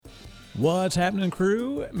What's happening,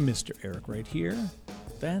 crew? Mr. Eric right here.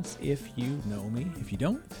 That's if you know me. If you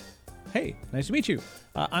don't, hey, nice to meet you.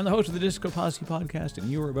 I'm the host of the Disco Posse podcast,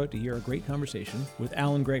 and you are about to hear a great conversation with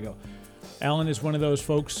Alan Grego. Alan is one of those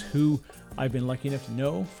folks who I've been lucky enough to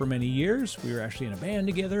know for many years. We were actually in a band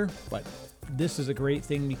together, but this is a great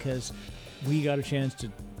thing because we got a chance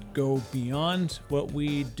to go beyond what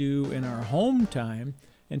we do in our home time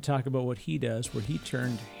and talk about what he does, where he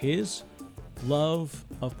turned his love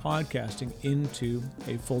of podcasting into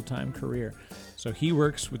a full-time career. So he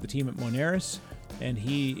works with the team at Moneris, and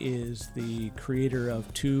he is the creator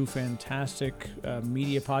of two fantastic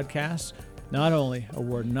media podcasts, not only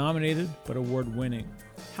award-nominated, but award-winning.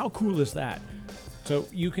 How cool is that? So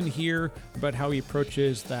you can hear about how he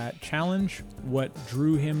approaches that challenge, what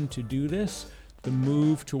drew him to do this, the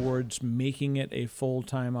move towards making it a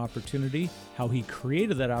full-time opportunity, how he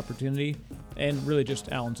created that opportunity, and really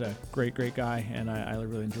just Alan's a great guy, and I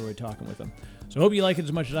really enjoyed talking with him. So I hope you like it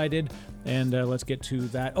as much as I did, and let's get to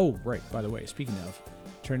that. Oh, right, by the way, speaking of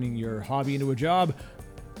turning your hobby into a job,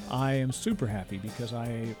 I am super happy because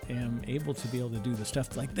I am able to be able to do the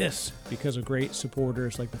stuff like this because of great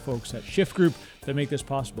supporters like the folks at Shift Group that make this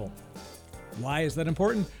possible. Why is that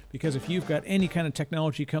important? Because if you've got any kind of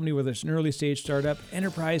technology company, whether it's an early stage startup,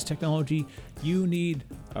 enterprise technology, you need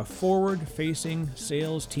a forward-facing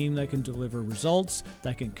sales team that can deliver results,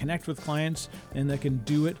 that can connect with clients, and that can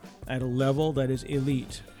do it at a level that is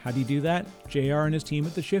elite. How do you do that? JR and his team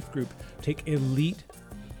at the Shift Group take elite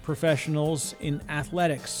professionals in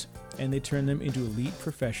athletics, and they turn them into elite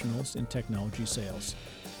professionals in technology sales.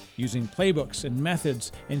 Using playbooks and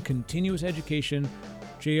methods and continuous education,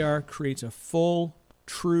 JR creates a full,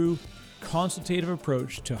 true, consultative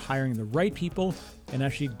approach to hiring the right people and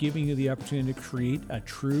actually giving you the opportunity to create a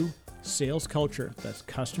true sales culture that's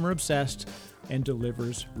customer obsessed and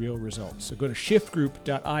delivers real results. So go to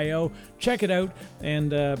shiftgroup.io, check it out,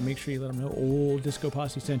 and make sure you let them know old Disco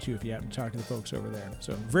Posse sent you if you happen to talk to the folks over there.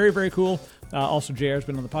 So very cool. Also, JR's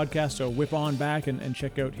been on the podcast, so whip on back and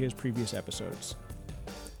check out his previous episodes.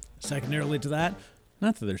 Secondarily to that,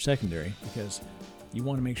 not that they're secondary, because you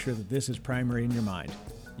want to make sure that this is primary in your mind.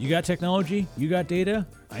 You got technology, you got data.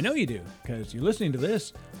 I know you do, because you're listening to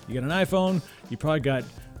this. You got an iPhone, you probably got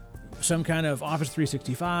some kind of Office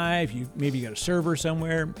 365, maybe you got a server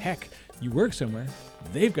somewhere. Heck, you work somewhere.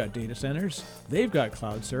 They've got data centers, they've got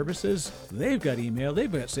cloud services, they've got email,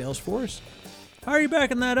 they've got Salesforce. How are you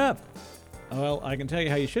backing that up? Well, I can tell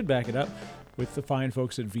you how you should back it up with the fine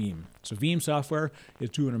folks at Veeam. So Veeam software is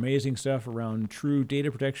doing amazing stuff around true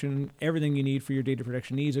data protection, everything you need for your data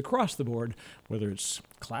protection needs across the board, whether it's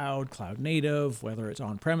cloud native, whether it's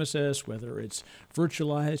on-premises, whether it's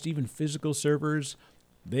virtualized, even physical servers.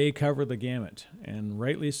 They cover the gamut, and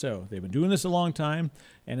rightly so. They've been doing this a long time,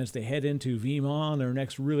 and as they head into VeeamON, their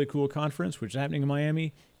next really cool conference, which is happening in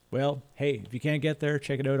Miami, well, hey, if you can't get there,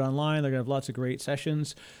 check it out online. They're going to have lots of great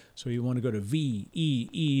sessions. So you want to go to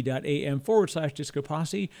VEE.am/Disco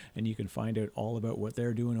Posse, and you can find out all about what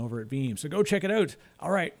they're doing over at Veeam. So go check it out.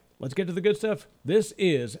 All right, let's get to the good stuff. This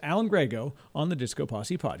is Alan Grego on the Disco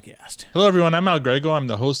Posse podcast. Hello, everyone. I'm Al Grego. I'm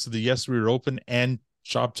the host of the Yes, We Were Open and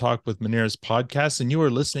Shop Talk with Moneris podcast, and you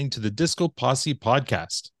are listening to the Disco Posse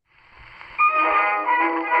podcast.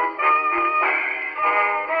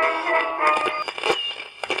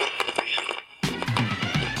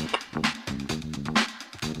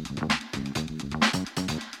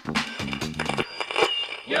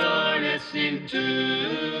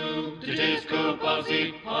 To the Disco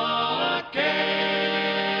Posse podcast.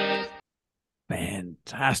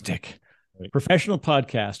 Fantastic. Professional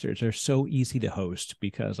podcasters are so easy to host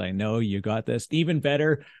because I know you got this. Even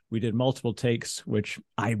better, we did multiple takes, which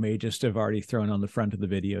I may just have already thrown on the front of the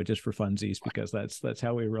video just for funsies because that's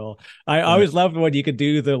how we roll. I always loved when you could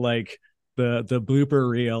do the blooper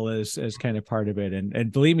reel as kind of part of it.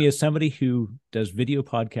 And believe me, as somebody who does video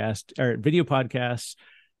podcasts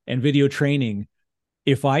and video training,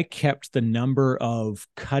 if I kept the number of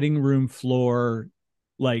cutting room floor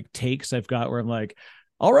like takes I've got where I'm like,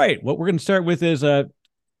 all right, what we're going to start with is damn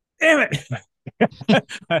it.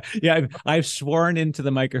 Yeah, I've sworn into the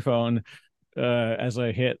microphone as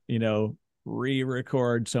I hit,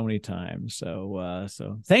 re-record so many times. So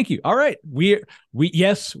thank you. All right. We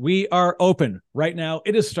are open right now.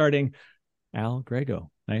 It is starting. Al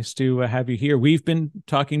Grego, nice to have you here. We've been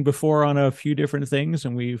talking before on a few different things,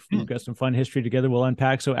 and we've got some fun history together we'll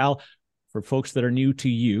unpack. So Al, for folks that are new to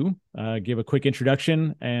you, give a quick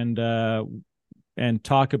introduction and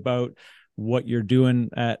talk about what you're doing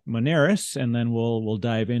at Moneris, and then we'll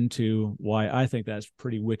dive into why I think that's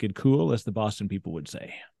pretty wicked cool, as the Boston people would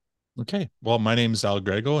say. Okay. Well, my name is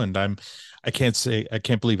Grego, and I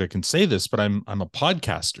can't believe I can say this, but I'm a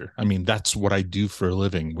podcaster. I mean, that's what I do for a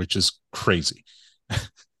living, which is crazy.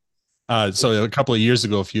 So a couple of years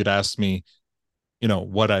ago, if you'd asked me,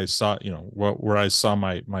 what I saw, where I saw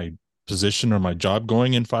my position or my job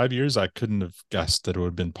going in 5 years, I couldn't have guessed that it would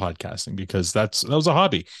have been podcasting, because that was a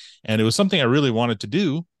hobby, and it was something I really wanted to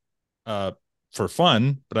do uh, for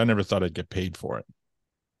fun, but I never thought I'd get paid for it.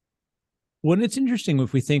 Well, it's interesting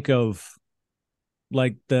if we think of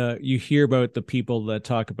like you hear about the people that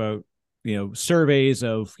talk about, surveys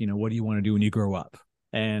of, what do you want to do when you grow up?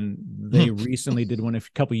 And they recently did one a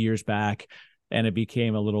couple years back, and it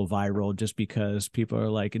became a little viral just because people are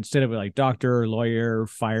like, instead of like doctor, lawyer,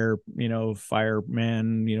 fireman,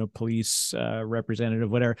 police representative,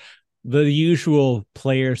 whatever, the usual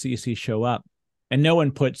players that you see show up. And no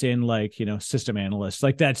one puts in like, system analyst.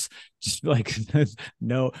 Like that's just like,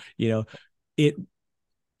 no, it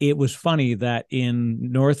it was funny that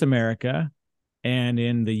in North America and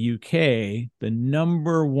in the UK, the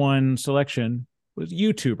number one selection was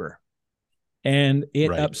YouTuber. And it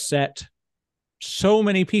Right. upset so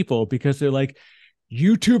many people because they're like,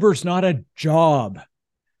 YouTuber's not a job.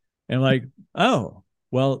 And I'm like, oh,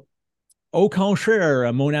 well, au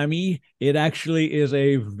contraire, mon ami, it actually is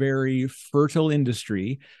a very fertile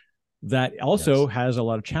industry that also Yes. has a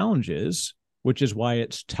lot of challenges, which is why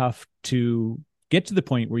it's tough to get to the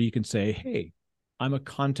point where you can say, hey, I'm a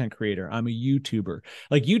content creator, I'm a YouTuber.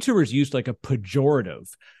 Like YouTubers used like a pejorative,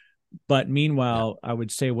 but Yeah. meanwhile, I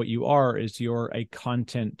would say what you are is you're a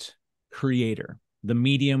content creator. The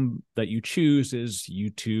medium that you choose is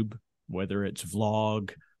YouTube, whether it's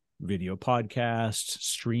vlog, video podcast,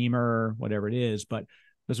 streamer, whatever it is, but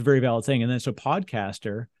that's a very valid thing. And then so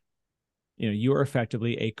podcaster, you are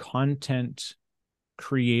effectively a content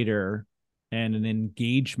creator and an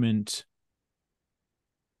engagement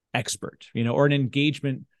expert, or an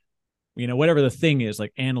engagement, whatever the thing is,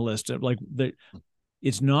 like analyst, like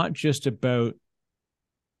it's not just about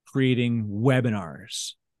creating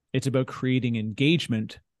webinars. It's about creating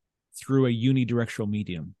engagement through a unidirectional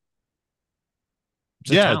medium.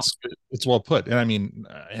 It's a Yeah, talent. it's well put. And I mean,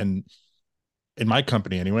 and in my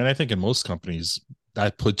company anyway, and I think in most companies,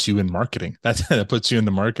 that puts you in marketing. That puts you in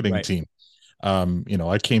the marketing Right. team.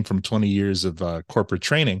 I came from 20 years of corporate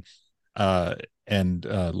training, and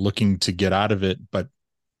looking to get out of it, but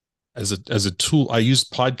as a tool, I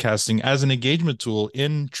used podcasting as an engagement tool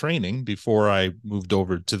in training before I moved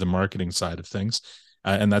over to the marketing side of things.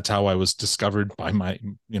 And that's how I was discovered by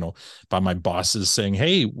my bosses saying,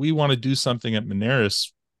 "Hey, we want to do something at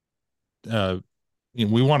Moneris. Uh,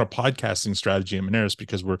 we want a podcasting strategy at Moneris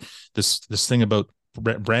because we're this thing about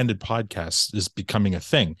branded podcasts is becoming a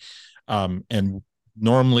thing." And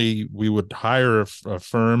normally we would hire a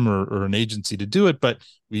firm or an agency to do it, but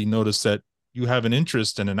we noticed that you have an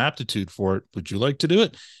interest and an aptitude for it. Would you like to do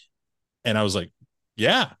it? And I was like,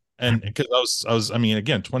 yeah. And because I mean,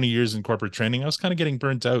 again, 20 years in corporate training, I was kind of getting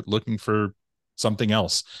burnt out looking for something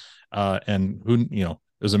else. And it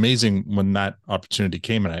was amazing when that opportunity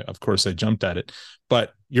came, and of course I jumped at it.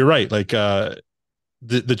 But you're right. Like,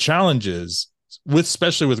 the challenge is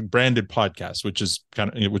especially with branded podcasts, which is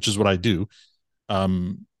what I do.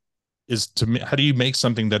 Um, is how do you make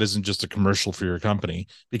something that isn't just a commercial for your company?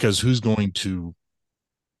 Because who's going to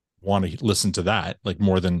want to listen to that like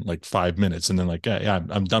more than like 5 minutes and then like, yeah,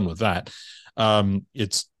 I'm done with that.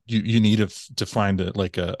 It's you need to find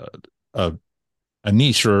a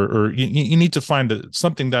niche, or you need to find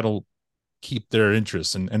something that'll keep their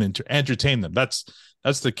interest and entertain them. That's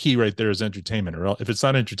the key right there, is entertainment. Or if it's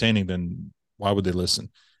not entertaining, then why would they listen?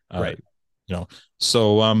 Right. You know.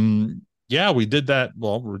 So yeah, we did that.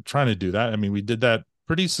 Well, we're trying to do that. I mean, we did that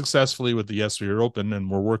pretty successfully with the Yes We Are Open, and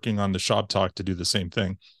we're working on the Shop Talk to do the same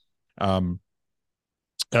thing. Um,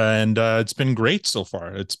 and it's been great so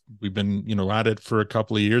far. We've been at it for a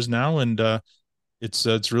couple of years now, and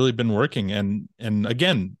it's really been working. And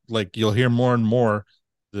again, like, you'll hear more and more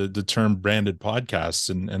the term branded podcasts,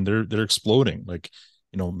 and they're exploding. Like,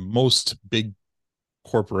 most big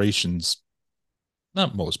corporations,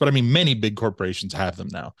 not most, but I mean many big corporations have them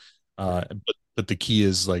now. But the key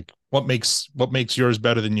is, like, what makes yours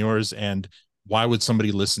better than yours, and why would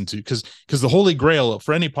somebody listen to? Because the holy grail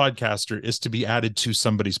for any podcaster is to be added to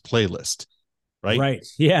somebody's playlist, right? Right.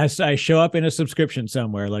 Yes, I show up in a subscription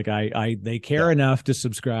somewhere. Like they Yeah, care enough to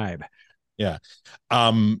subscribe. yeah.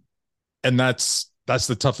 And that's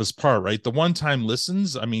the toughest part, right? The one-time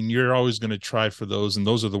listens, I mean, you're always going to try for those, and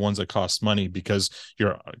those are the ones that cost money, because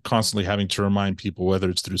you're constantly having to remind people, whether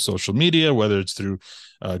it's through social media, whether it's through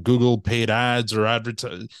Google paid ads or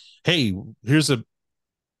advertise. Hey, here's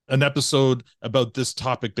an episode about this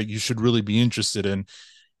topic that you should really be interested in,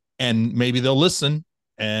 and maybe they'll listen,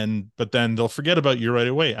 but then they'll forget about you right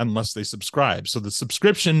away unless they subscribe. So the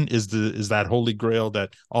subscription is that holy grail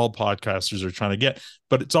that all podcasters are trying to get.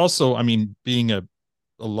 But it's also, I mean, being an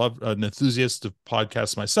enthusiast of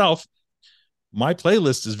podcasts myself, my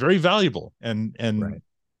playlist is very valuable, and Right.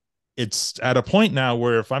 it's at a point now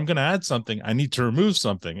where if I'm going to add something, I need to remove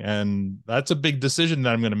something, and that's a big decision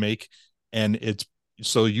that I'm going to make. And it's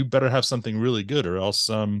so you better have something really good, or else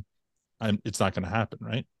it's not going to happen,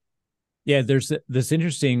 right? Yeah, there's this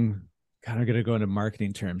interesting, God, I'm going to go into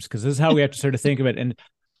marketing terms because this is how we have to sort of think of it. And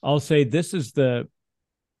I'll say this is the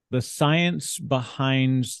science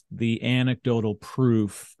behind the anecdotal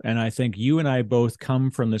proof. And I think you and I both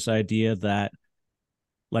come from this idea that,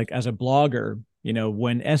 like, as a blogger,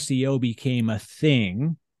 when SEO became a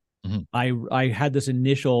thing, Mhm. I had this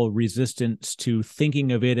initial resistance to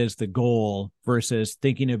thinking of it as the goal versus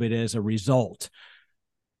thinking of it as a result.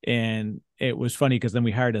 And it was funny because then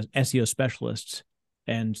we hired an SEO specialist,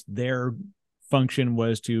 and their function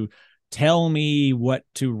was to tell me what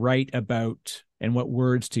to write about and what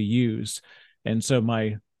words to use. And so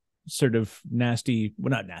my sort of nasty,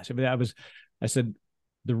 well, not nasty, but I said,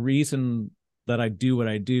 the reason that I do what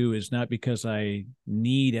I do is not because I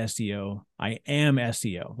need SEO. I am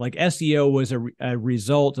SEO. Like, SEO was a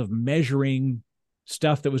result of measuring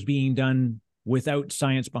stuff that was being done without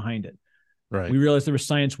science behind it. Right. We realized there was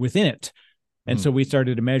science within it. And so we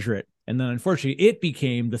started to measure it. And then unfortunately, it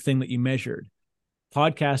became the thing that you measured.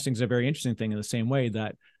 Podcasting is a very interesting thing in the same way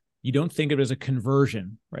that you don't think of it as a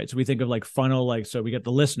conversion, right? So we think of like funnel, like, so we get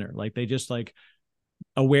the listener, like they just like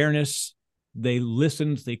awareness. They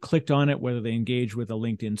listened, they clicked on it, whether they engaged with a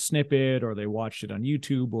LinkedIn snippet or they watched it on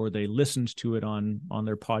YouTube or they listened to it on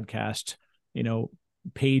their podcast,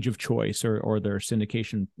 page of choice or their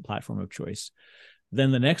syndication platform of choice.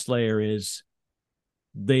 Then the next layer is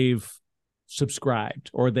they've subscribed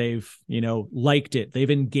or they've, liked it.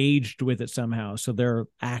 They've engaged with it somehow. So they're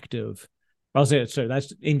active. I'll say it. So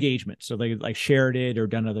that's engagement. So they like shared it or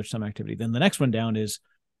done some activity. Then the next one down is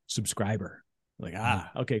subscriber. Like,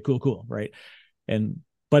 okay, cool. Right.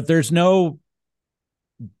 But there's no,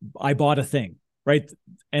 I bought a thing. Right.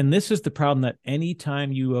 And this is the problem, that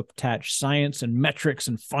anytime you attach science and metrics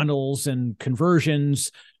and funnels and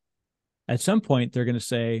conversions, at some point they're going to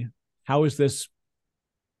say, how is this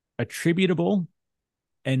attributable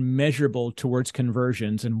and measurable towards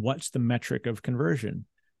conversions? And what's the metric of conversion?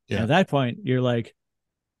 Yeah. And at that point, you're like,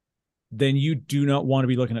 then you do not want to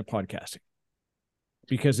be looking at podcasting,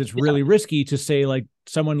 because it's really risky to say, like,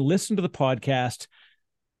 someone listened to the podcast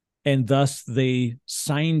and thus they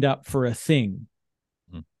signed up for a thing,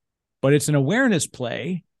 but it's an awareness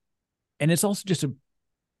play. And it's also just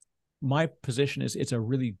my position is it's a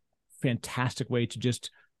really fantastic way to just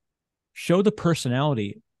show the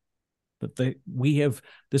personality that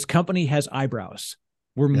this company has eyebrows.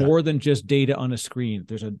 We're more than just data on a screen.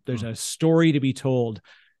 There's a story to be told.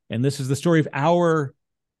 And this is the story of our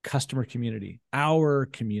customer community, our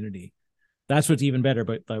community. That's what's even better.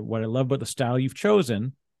 But what I love about the style you've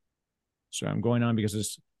chosen, so I'm going on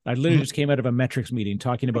because I literally just came out of a metrics meeting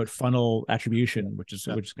talking about funnel attribution, which is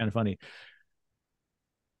kind of funny.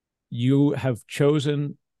 You have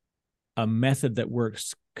chosen a method that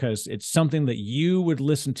works because it's something that you would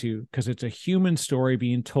listen to, because it's a human story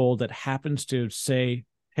being told that happens to say,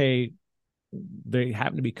 hey, they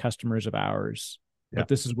happen to be customers of ours, but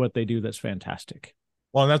this is what they do. That's fantastic.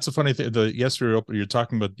 Well, and that's a funny thing. The Yes We Are Open, you're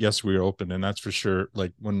talking about Yes We Are Open, and that's for sure.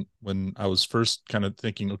 Like when I was first kind of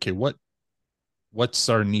thinking, okay, what's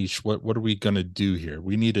our niche? What are we going to do here?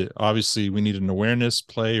 We need an awareness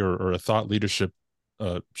play or a thought leadership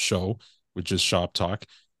show, which is Shop Talk,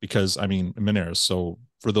 because I mean, Moneris. So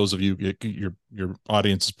for those of you, your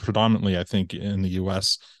audience is predominantly, I think, in the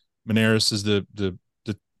US. Moneris is the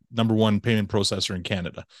number one payment processor in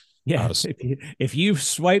Canada. Yeah, if you've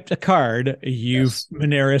swiped a card,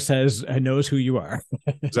 Moneris knows who you are.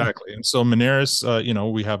 Exactly. And so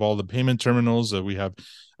Moneris, we have all the payment terminals. We have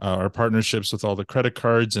our partnerships with all the credit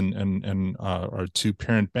cards and our two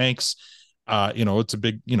parent banks. It's a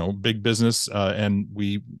big business, and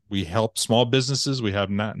we help small businesses. We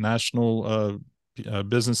have national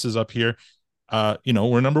businesses up here.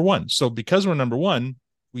 We're number one. So because we're number one,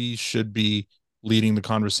 we should be leading the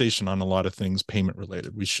conversation on a lot of things payment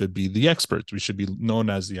related. We should be the experts. We should be known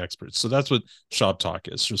as the experts. So that's what Shop Talk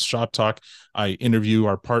is. So Shop Talk, I interview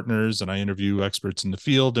our partners and I interview experts in the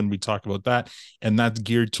field, and we talk about that. And that's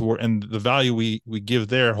geared toward, and the value we give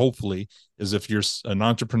there, hopefully, is if you're an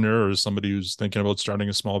entrepreneur or somebody who's thinking about starting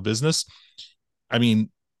a small business, I mean,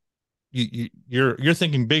 you're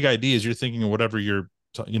thinking big ideas. You're thinking of whatever your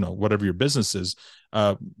whatever your business is,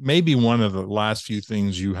 maybe one of the last few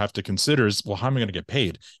things you have to consider is, well, how am I going to get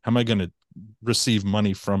paid? How am I going to receive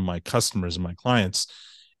money from my customers and my clients?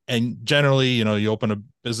 And generally, you open a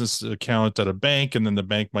business account at a bank, and then the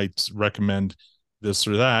bank might recommend this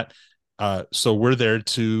or that. So we're there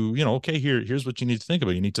to, okay, here's what you need to think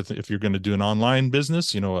about. You need to, if you're going to do an online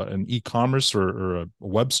business, an e-commerce or a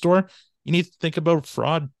web store, you need to think about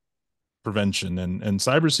fraud prevention and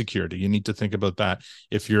cybersecurity. You need to think about that.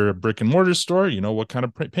 If you're a brick and mortar store, what kind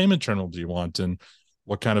of payment terminal do you want, and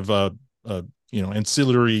what kind of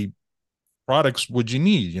ancillary products would you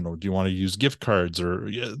need? Do you want to use gift cards or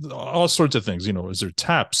all sorts of things? Is there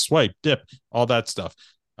tap, swipe, dip, all that stuff?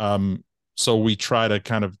 So we try to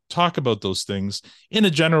kind of talk about those things in a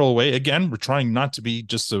general way. Again, we're trying not to be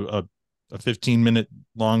just a 15-minute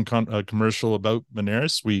long commercial about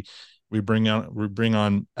Moneris. We bring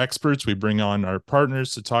on experts. We bring on our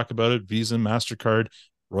partners to talk about it. Visa, MasterCard,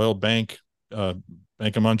 Royal Bank, Bank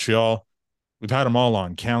of Montreal. We've had them all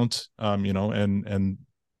on count, and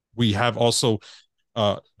we have also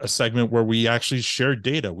a segment where we actually share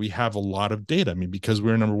data. We have a lot of data. I mean, because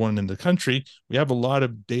we're number one in the country, we have a lot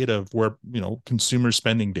of data of where, consumer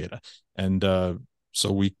spending data. And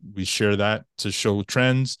so we share that to show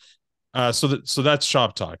trends. So that's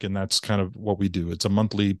Shop Talk, and that's kind of what we do. It's a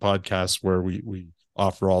monthly podcast where we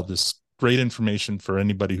offer all this great information for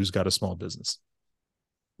anybody who's got a small business.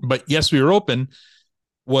 But Yes, We Are Open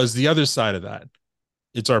was the other side of that.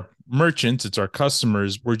 It's our merchants, it's our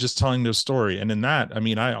customers. We're just telling their story. And in that, I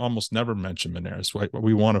mean, I almost never mention Moneris.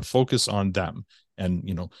 We want to focus on them.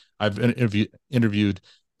 And, I've interviewed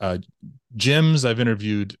gyms. I've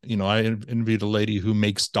interviewed, I interviewed a lady who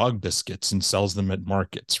makes dog biscuits and sells them at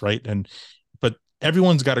markets, right? But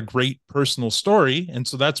everyone's got a great personal story. And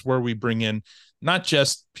so that's where we bring in not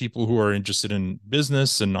just people who are interested in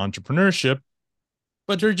business and entrepreneurship,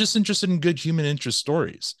 but they're just interested in good human interest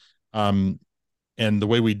stories. And the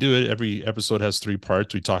way we do it, every episode has 3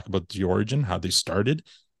 parts. We talk about the origin, how they started.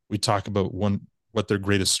 We talk about what their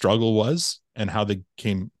greatest struggle was and how they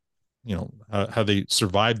came, how they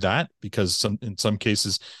survived that. Because in some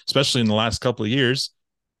cases, especially in the last couple of years,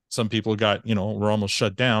 some people got, were almost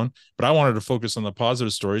shut down. But I wanted to focus on the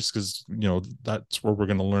positive stories because, that's where we're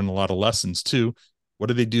going to learn a lot of lessons too. What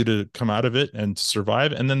do they do to come out of it and to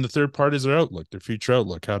survive? And then the third part is their outlook, their future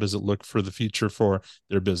outlook. How does it look for the future for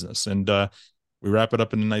their business? And we wrap it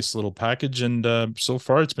up in a nice little package. And so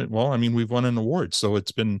far it's been, we've won an award. So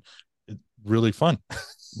it's been really fun.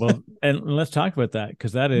 Well, and let's talk about that,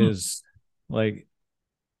 because that is like,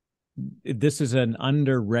 this is an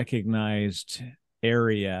under-recognized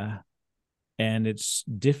area, and it's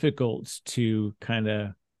difficult to kind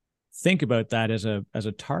of think about that as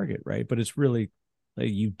a target, right? But it's really like,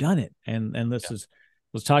 you've done it. And this is,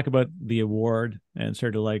 let's talk about the award and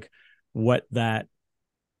sort of like what that,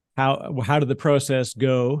 how did the process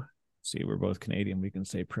go? See, we're both Canadian. We can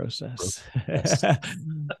say process.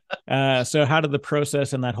 So how did the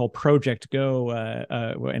process and that whole project go?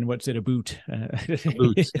 And what's it about?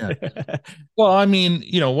 Yeah.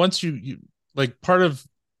 Well, once you like, part of,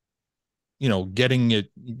 getting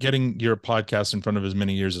your podcast in front of as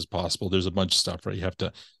many ears as possible, there's a bunch of stuff, right? You have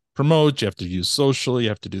to promote, you have to use social, you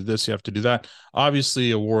have to do this, you have to do that.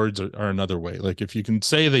 Obviously, awards are another way. Like, if you can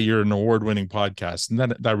say that you're an award-winning podcast,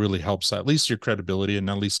 and that really helps at least your credibility, and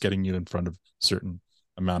at least getting you in front of a certain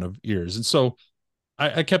amount of ears. And so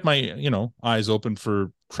I kept my eyes open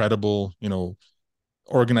for credible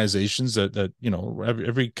organizations that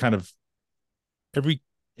every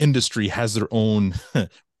industry has their own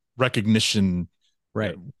recognition,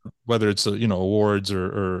 right? Whether it's awards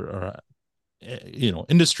or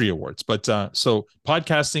industry awards. But so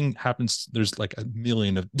podcasting happens, there's like a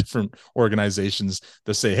million of different organizations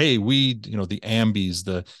that say, hey, we, the Ambies,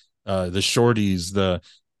 the Shorties,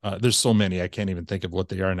 there's so many, I can't even think of what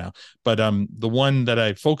they are now. But the one that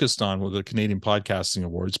I focused on was the Canadian Podcasting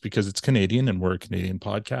Awards, because it's Canadian and we're a Canadian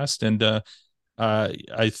podcast. And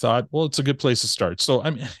I thought, well, it's a good place to start. So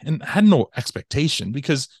and I had no expectation,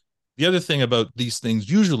 because the other thing about these things,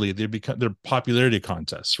 usually they're popularity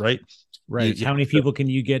contests, right? Right. How many people can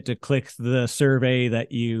you get to click the survey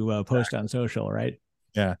that you post on social, right?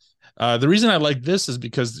 Yeah. The reason I like this is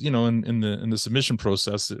because, in the submission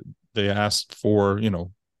process, they asked for,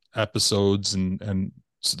 episodes, and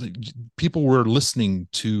so people were listening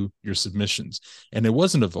to your submissions, and it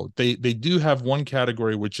wasn't a vote. They do have one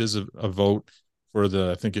category, which is a vote for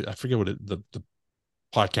I forget what the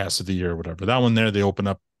podcast of the year or whatever. That one there, they open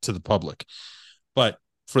up to the public. But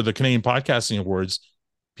for the Canadian Podcasting Awards,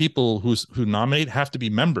 people who nominate have to be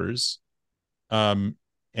members, and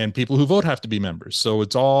people who vote have to be members. So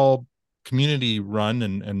it's all community run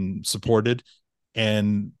and supported.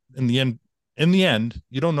 And in the end,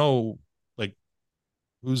 you don't know like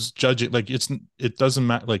who's judging. Like it doesn't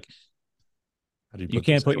matter. Like, how do you You put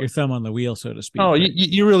can't this? put your thumb on the wheel, so to speak. No, Right?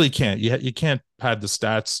 you really can't. You can't pad the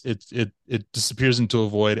stats. It disappears into a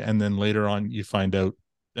void, and then later on you find out.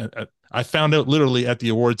 I found out literally at the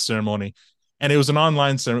awards ceremony, and it was an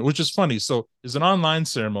online ceremony, which is funny. So it's an online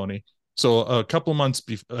ceremony. So a couple of months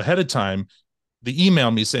ahead of time, they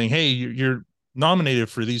email me saying, "Hey, you're nominated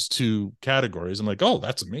for these two categories." I'm like, "Oh,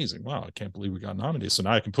 that's amazing! Wow, I can't believe we got nominated." So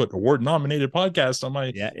now I can put award nominated podcast on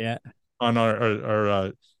my Yeah. on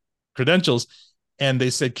our credentials. And they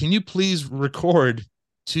said, "Can you please record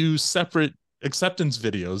two separate acceptance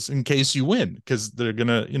videos in case you win?" Because they're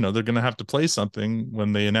gonna have to play something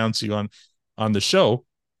when they announce you on the show.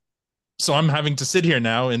 So I'm having to sit here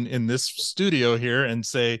now in this studio here and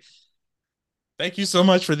say, "Thank you so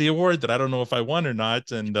much for the award that I don't know if I won or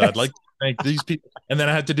not, and I'd like to thank these people." And then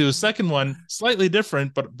I had to do a second one, slightly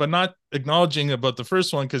different, but not acknowledging about the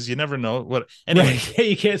first one because you never know what. Anyway, Right.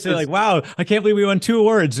 You can't say like, "Wow, I can't believe we won 2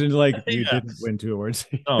 awards," and like you yeah, didn't win 2 awards.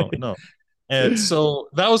 no. And so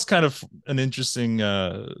that was kind of an interesting,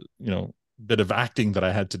 bit of acting that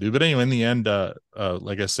I had to do. But anyway, in the end,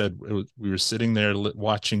 like I said, we were sitting there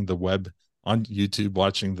watching the web on YouTube,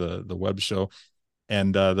 watching the web show,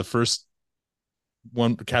 and the first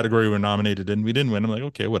one category we were nominated in, we didn't win. I'm like,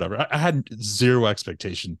 okay, whatever. I had zero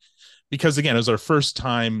expectation because again, it was our first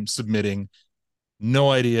time submitting,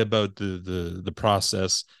 no idea about the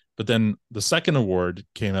process. But then the second award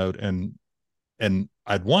came out and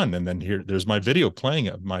I'd won. And then there's my video playing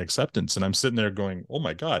of my acceptance. And I'm sitting there going, oh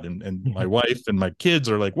my God. And my wife and my kids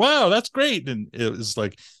are like, wow, that's great. And it was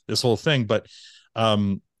like this whole thing. But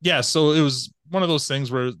yeah, so it was one of those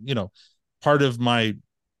things where, part of my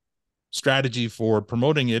strategy for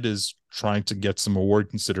promoting it is trying to get some award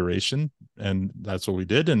consideration. And that's what we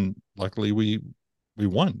did. And luckily we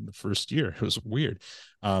won the first year. It was weird.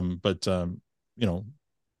 But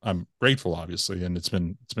I'm grateful, obviously, and it's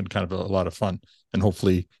been kind of a lot of fun, and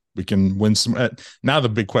hopefully we can win some. Now the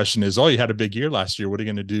big question is, oh, you had a big year last year. What are you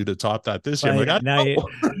going to do to top that this year? I'm like, I don't know.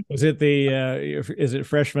 Is it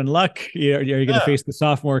freshman luck? Are you going to Yeah. face the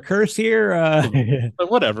sophomore curse here? But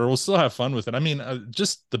whatever, we'll still have fun with it. I mean,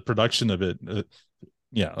 just the production of it.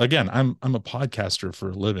 Yeah, again, I'm a podcaster for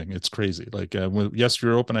a living. It's crazy. Like when Yes,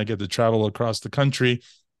 You're Open, I get to travel across the country,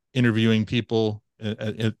 interviewing people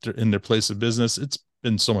in their place of business. It's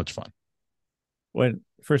been so much fun. Well,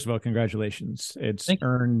 first of all, congratulations. It's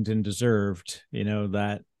earned and deserved.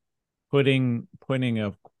 That putting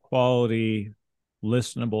a quality,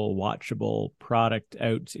 listenable, watchable product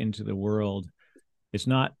out into the world. It's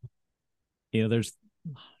not, there's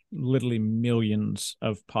literally millions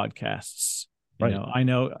of podcasts. Right. I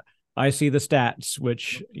know I see the stats,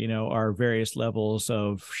 which, are various levels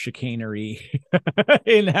of chicanery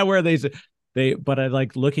in where but I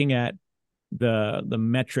like looking at the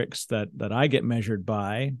metrics that I get measured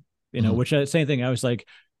by, which same thing. I was like,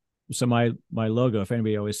 so my logo, if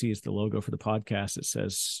anybody always sees the logo for the podcast, it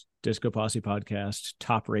says Disco Posse Podcast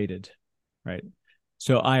top rated, right?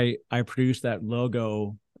 So I produced that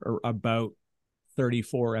logo about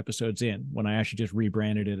 34 episodes in when I actually just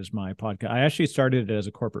rebranded it as my podcast. I actually started it as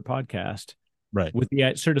a corporate podcast, right, with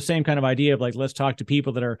the sort of same kind of idea of like, let's talk to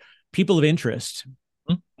people that are people of interest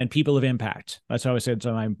and people of impact. That's how I said.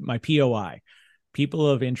 So my POI, people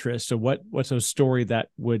of interest. So what's a story that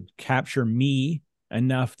would capture me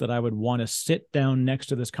enough that I would want to sit down next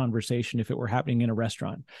to this conversation if it were happening in a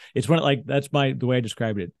restaurant? It's that's the way I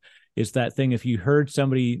described it. Is that thing, if you heard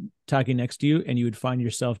somebody talking next to you and you would find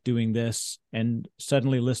yourself doing this and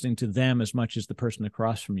suddenly listening to them as much as the person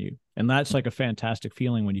across from you. And that's like a fantastic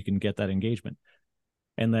feeling when you can get that engagement.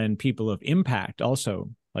 And then people of impact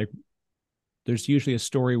also, like, there's usually a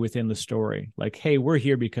story within the story. Like, hey, we're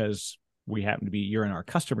here because we happen to be, you're in our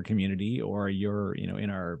customer community, or you're, in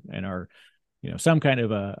our, some kind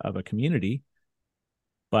of a community.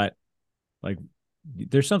 But like,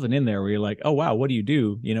 there's something in there where you're like, oh, wow, what do you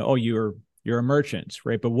do? Oh, you're a merchant,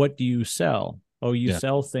 right? But what do you sell? Oh, you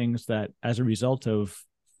sell things that as a result of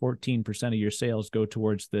 14% of your sales go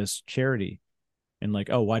towards this charity. And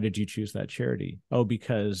like, oh, why did you choose that charity? Oh,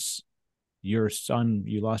 because you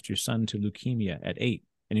lost your son to leukemia at 8.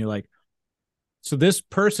 And you're like, so this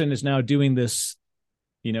person is now doing this,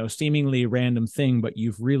 seemingly random thing, but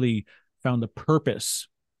you've really found the purpose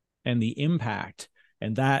and the impact.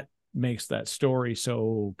 And that makes that story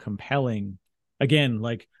so compelling. Again,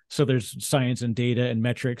 like, so there's science and data and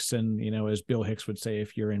metrics. And, as Bill Hicks would say,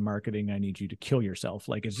 if you're in marketing, I need you to kill yourself.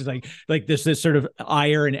 Like, it's just like this sort of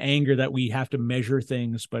ire and anger that we have to measure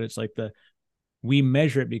things, but it's like we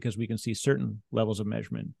measure it because we can see certain levels of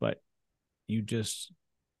measurement, but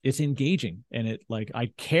it's engaging. And it, like, I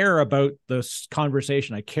care about this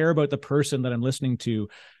conversation. I care about the person that I'm listening to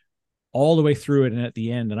all the way through it and at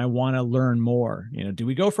the end. And I want to learn more. Do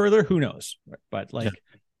we go further? Who knows? But like,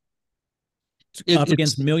 up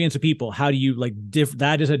against millions of people, how do you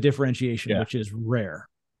that is a differentiation, which is rare.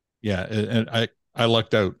 Yeah. And I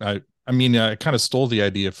lucked out. I mean, I kind of stole the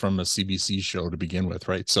idea from a CBC show to begin with,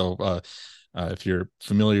 right? So if you're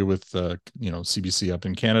familiar with CBC up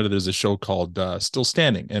in Canada, there's a show called Still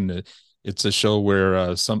Standing, and it's a show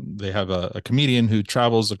where they have a comedian who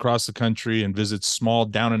travels across the country and visits small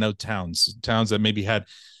down and out towns that maybe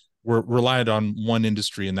were relied on one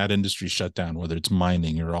industry, and that industry shut down, whether it's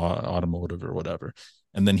mining or automotive or whatever.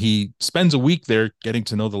 And then he spends a week there getting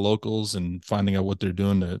to know the locals and finding out what they're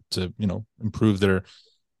doing to improve their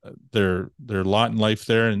lot in life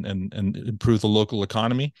there and improve the local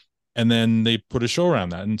economy. And then they put a show around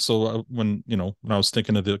that. And so when I was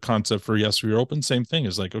thinking of the concept for Yes, We Are Open, same thing.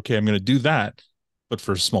 Is like, okay, I'm going to do that, but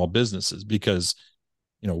for small businesses, because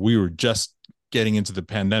we were just getting into the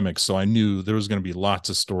pandemic, so I knew there was going to be lots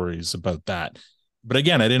of stories about that. But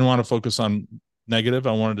again, I didn't want to focus on negative.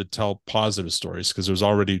 I wanted to tell positive stories because there's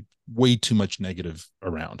already way too much negative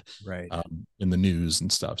around, right, in the news and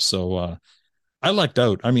stuff. So I lucked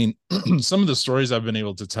out. I mean, some of the stories I've been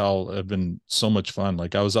able to tell have been so much fun.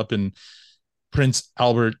 Like, I was up in Prince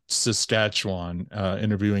Albert, Saskatchewan,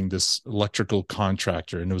 interviewing this electrical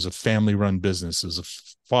contractor, and it was a family-run business. It was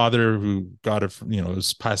a father who got it, it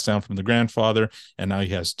was passed down from the grandfather, and now he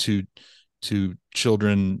has two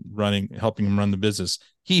children helping him run the business.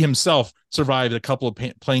 He himself survived a couple of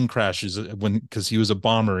plane crashes because he was a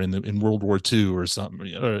bomber in World War II or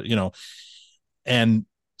something, and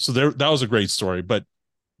so that was a great story. But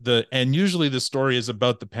usually the story is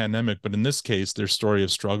about the pandemic, but in this case, their story of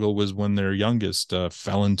struggle was when their youngest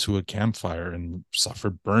fell into a campfire and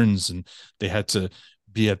suffered burns, and they had to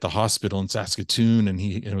be at the hospital in Saskatoon, and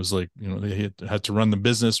it was like, they had to run the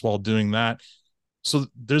business while doing that. So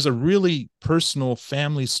there's a really personal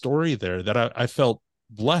family story there that I felt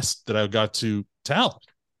blessed that I got to tell.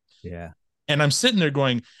 Yeah. And I'm sitting there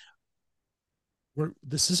going,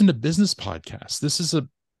 this isn't a business podcast. This is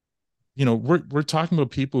we're talking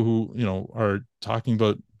about people who, are talking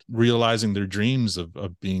about realizing their dreams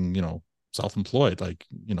of being, self-employed. Like,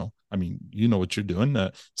 I mean, what you're doing,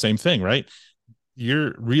 same thing, right?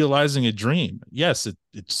 You're realizing a dream. Yes, it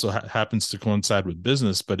so happens to coincide with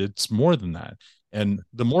business, but it's more than that. And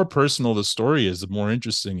the more personal the story is, the more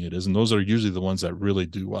interesting it is. And those are usually the ones that really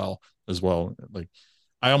do well as well. Like,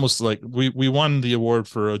 I almost we won the award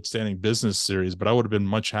for outstanding business series, but I would have been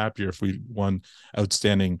much happier if we won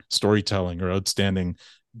outstanding storytelling or outstanding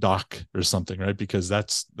doc or something, right? Because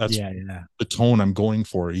that's the tone I'm going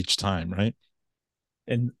for each time, right?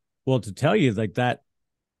 And well, to tell you, like,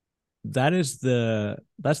 that's the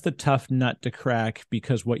tough nut to crack,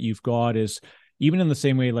 because what you've got is, even in the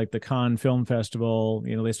same way, like the Cannes Film Festival,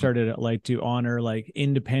 they started to honor like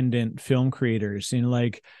independent film creators,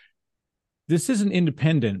 like, this isn't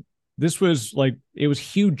independent. This was it was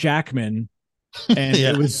Hugh Jackman, and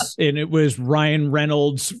it was Ryan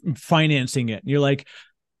Reynolds financing it. And you're like,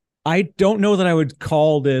 I don't know that I would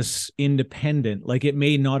call this independent. Like, it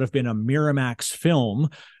may not have been a Miramax film,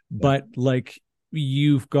 but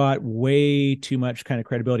you've got way too much kind of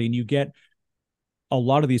credibility, and you get a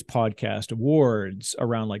lot of these podcast awards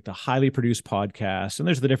around the highly produced podcasts, and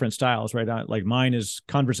there's the different styles, right? Like, mine is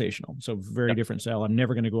conversational, so very different style. I'm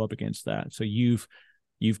never going to go up against that. So you've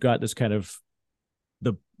got this kind of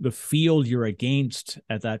the field you're against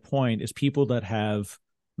at that point is people that have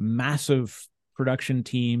massive production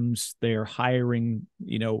teams. They're hiring,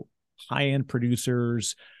 high-end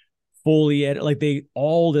producers, fully edit,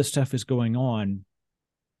 all this stuff is going on,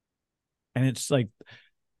 and it's like,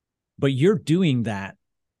 but you're doing that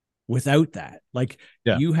without that.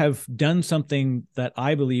 You have done something that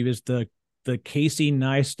I believe is the Casey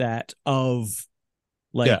Neistat of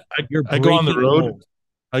you're I go on the road. mold.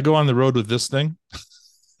 I go on the road with this thing.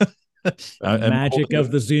 Magic of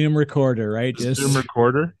the Zoom recorder, right? Just Zoom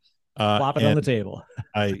recorder. Plop it on the table.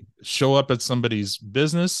 I show up at somebody's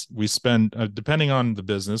business. We spend, depending on the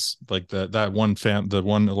business, like the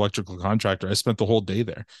one electrical contractor, I spent the whole day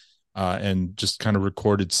there. And just kind of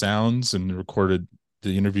recorded sounds and recorded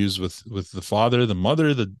the interviews with the father, the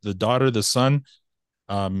mother, the daughter, the son,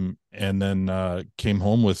 and then came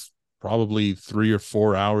home with probably 3 or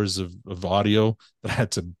 4 hours of audio that I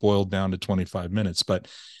had to boil down to 25 minutes. But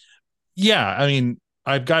yeah, I mean,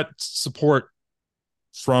 I've got support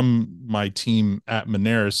from my team at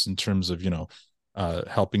Moneris in terms of,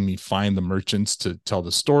 helping me find the merchants to tell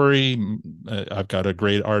the story. I've got a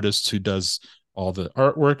great artist who does all the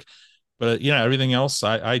artwork, but everything else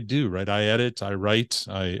I do, right? I edit, I write,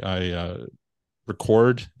 I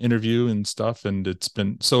record, interview and stuff. And it's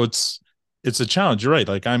a challenge. You're right.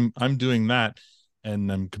 Like I'm doing that,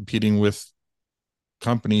 and I'm competing with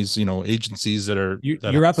companies, agencies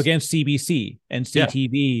you're up against CBC and yeah,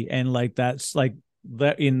 CTV, and like that's like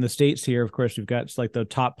that in the States here. Of course, we've got like the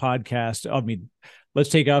top podcast. I mean, let's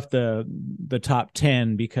take off the top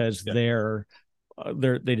 10 because they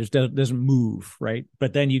just doesn't move, right?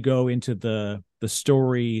 But then you go into the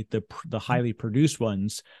story, the highly produced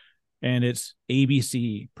ones, and it's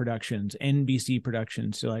ABC productions, NBC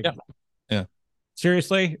productions. So like, yeah.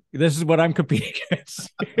 Seriously, this is what I'm competing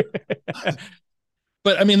against.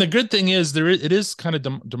 But I mean, the good thing is it is kind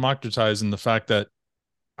of democratized in the fact that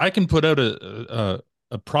I can put out a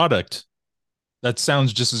product that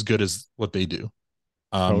sounds just as good as what they do.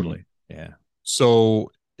 Totally. Yeah.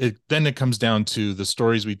 So it comes down to the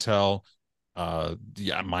stories we tell,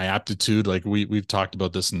 my aptitude. Like we've talked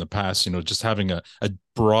about this in the past, just having a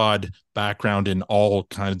broad background in all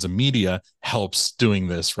kinds of media helps doing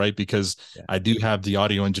this, right? Because I do have the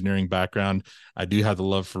audio engineering background, I do have the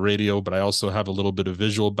love for radio, but I also have a little bit of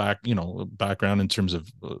visual background in terms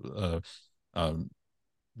of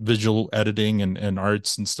visual editing and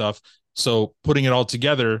arts and stuff. So putting it all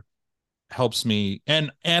together helps me.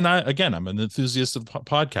 And I'm an enthusiast of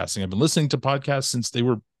podcasting. I've been listening to podcasts since they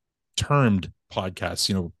were termed podcasts,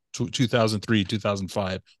 2003,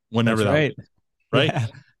 2005, whenever. That's right. Was, right.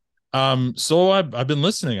 Yeah. So I've been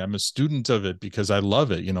listening. I'm a student of it because I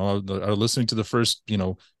love it. I'm listening to the first,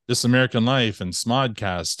 This American Life and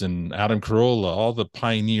Smodcast and Adam Carolla, all the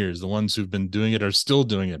pioneers, the ones who've been doing it are still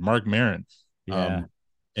doing it. Mark Maron. Yeah.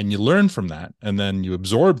 And you learn from that, and then you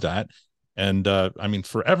absorb that. And I mean,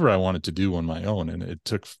 forever I wanted to do on my own, and it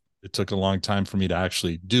took a long time for me to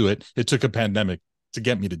actually do it. It took a pandemic to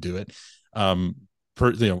get me to do it,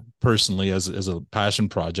 personally as a passion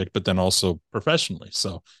project, but then also professionally.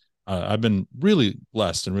 So I've been really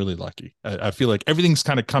blessed and really lucky. I feel like everything's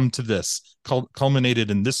kind of come to this, culminated,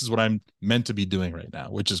 and this is what I'm meant to be doing right now,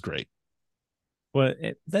 which is great. Well,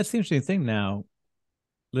 that's the interesting thing now.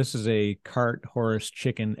 This is a cart, horse,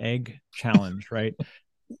 chicken, egg challenge, right?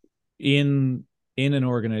 In an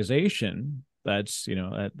organization that's,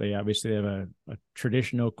 they obviously have a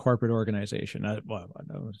traditional corporate organization. Well, I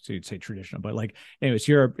don't know, so you'd say traditional, but like, anyways,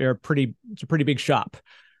 it's a pretty big shop.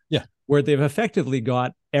 Yeah. Where they've effectively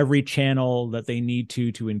got every channel that they need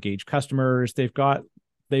to engage customers. They've got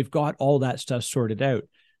all that stuff sorted out.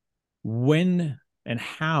 When and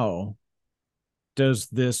how does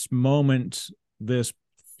this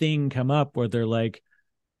thing come up where they're like,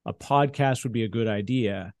 a podcast would be a good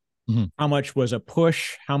idea? Mm-hmm. How much was a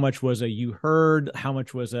push? How much was a you heard? How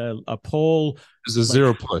much was a pull? It's a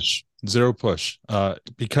zero push.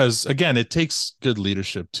 Because again, it takes good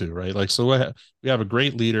leadership too, right? Like, so we have a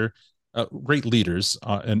great leader, great leaders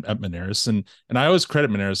at Moneris, and I always credit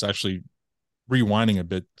Moneris, actually rewinding a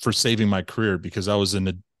bit, for saving my career, because I was in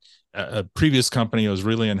a previous company. I was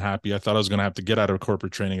really unhappy. I thought I was going to have to get out of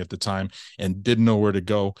corporate training at the time and didn't know where to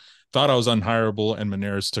go. Thought I was unhireable, and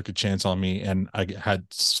Moneris took a chance on me, and I had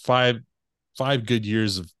five good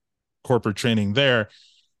years of corporate training there.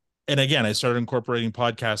 And again, I started incorporating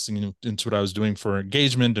podcasting into what I was doing for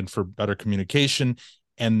engagement and for better communication.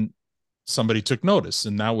 And somebody took notice,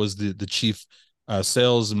 and that was the chief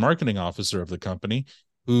sales and marketing officer of the company,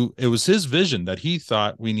 who it was his vision that he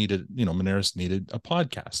thought we needed, Moneris needed a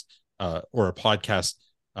podcast or a podcast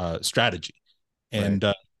strategy. And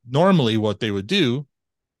normally what they would do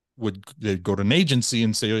they'd go to an agency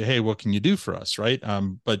and say, hey, what can you do for us? Right.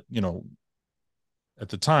 But at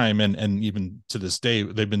the time, and even to this day,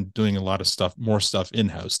 they've been doing a lot of more stuff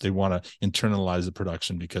in-house. They want to internalize the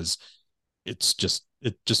production because it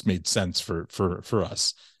just made sense for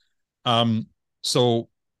us. So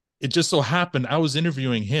it just so happened I was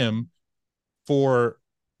interviewing him for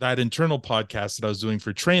that internal podcast that I was doing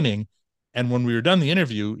for training. And when we were done the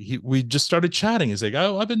interview, we just started chatting. He's like,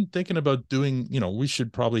 oh, I've been thinking about doing, we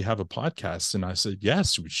should probably have a podcast. And I said,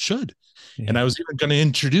 yes, we should. Yeah. And I was even going to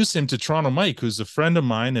introduce him to Toronto Mike, who's a friend of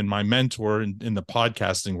mine and my mentor in the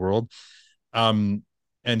podcasting world. And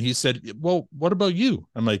he said, well, what about you?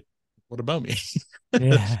 I'm like, what about me?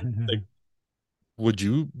 Yeah. Like, would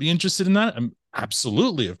you be interested in that?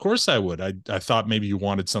 Absolutely. Of course I would. I thought maybe you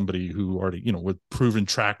wanted somebody who already, with proven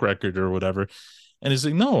track record or whatever. And he's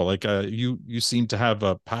like, no, like you seem to have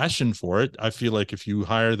a passion for it. I feel like if you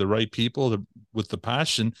hire the right people with the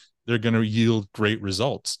passion, they're going to yield great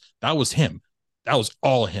results. That was him. That was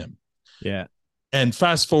all him. Yeah. And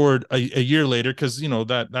fast forward a year later, because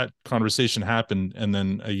that conversation happened, and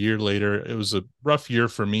then a year later, it was a rough year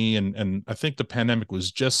for me, and I think the pandemic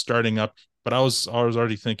was just starting up, but I was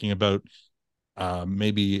already thinking about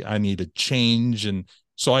maybe I need a change, and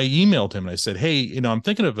so I emailed him and I said, hey, I'm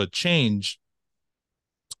thinking of a change.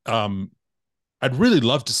 Um, I'd really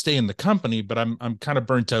love to stay in the company, but I'm kind of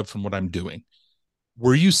burnt out from what I'm doing.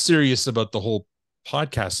 Were you serious about the whole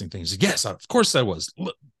podcasting thing? He said, yes, of course I was.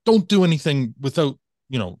 Don't do anything without,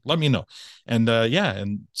 let me know. And yeah.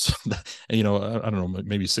 And so, I don't know,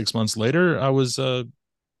 maybe 6 months later,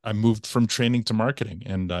 I moved from training to marketing,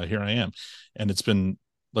 and here I am. And it's been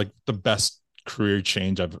like the best career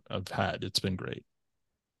change I've had. It's been great.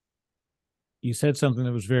 You said something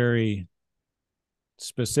that was very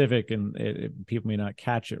specific, and people may not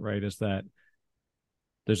catch it right, is that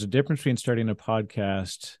there's a difference between starting a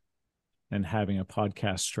podcast and having a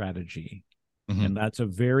podcast strategy. Mm-hmm. And that's a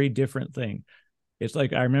very different thing. It's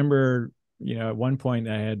like, I remember, at one point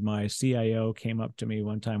I had my CIO came up to me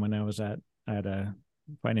one time when I was at a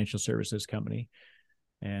financial services company.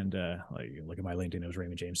 And like, look at my LinkedIn, it was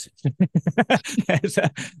Raymond James. It's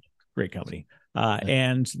a great company.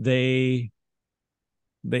 And he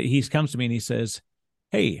comes to me and he says,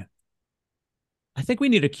 hey, I think we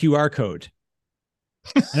need a QR code.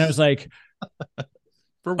 And I was like,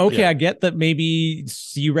 okay, yeah. I get that maybe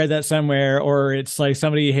you read that somewhere, or it's like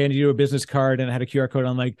somebody handed you a business card and it had a QR code.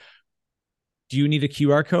 I'm like, do you need a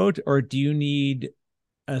QR code, or do you need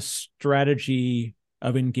a strategy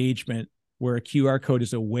of engagement where a QR code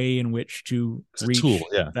is a way in which to reach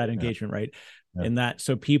that engagement, right? Yeah. And that,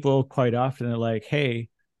 so people quite often are like, hey,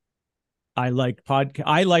 I like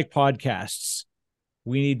podcasts.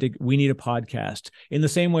 We need a podcast, in the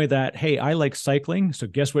same way that, hey, I like cycling. So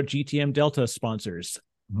guess what GTM Delta sponsors?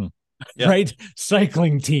 Mm-hmm. Yeah. Right?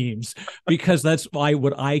 Cycling teams, because that's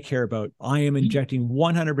what I care about. I am injecting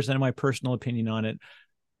 100% of my personal opinion on it.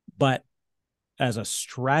 But as a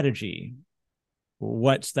strategy,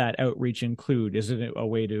 what's that outreach include? Is it a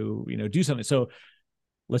way to, do something? So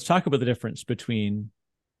let's talk about the difference between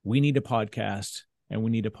we need a podcast and we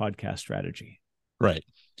need a podcast strategy. Right.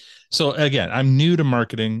 So again, I'm new to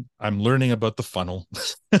marketing. I'm learning about the funnel,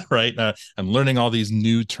 right? I'm learning all these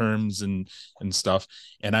new terms and stuff.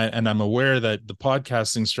 And I'm aware that the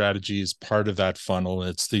podcasting strategy is part of that funnel.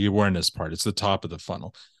 It's the awareness part. It's the top of the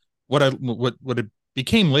funnel. What it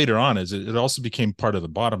became later on is it also became part of the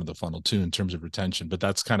bottom of the funnel too, in terms of retention. But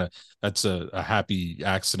that's a happy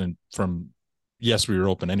accident from, yes, we were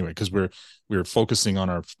open anyway, because we were focusing on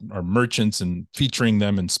our merchants and featuring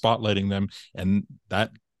them and spotlighting them, and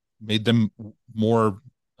that made them more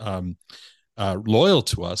loyal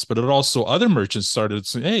to us. But it also, other merchants started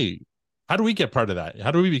saying, hey, how do we get part of that?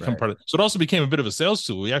 How do we become part of it? So it also became a bit of a sales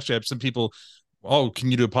tool. We actually have some people, oh,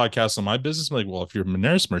 can you do a podcast on my business? I'm like, well, if you're a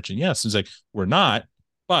Moneris merchant, yes. It's like, we're not,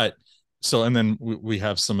 but so, and then we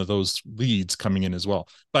have some of those leads coming in as well.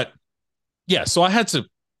 But yeah, so I had to,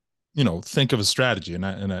 think of a strategy.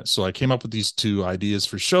 So I came up with these two ideas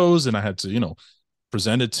for shows, and I had to,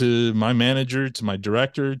 present it to my manager, to my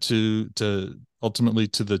director, to ultimately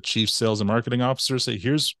to the chief sales and marketing officer, say,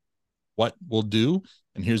 here's what we'll do,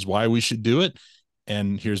 and here's why we should do it,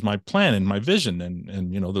 and here's my plan and my vision.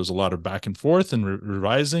 And there's a lot of back and forth and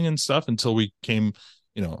revising and stuff until we came,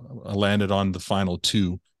 landed on the final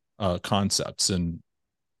two concepts. And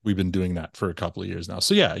we've been doing that for a couple of years now.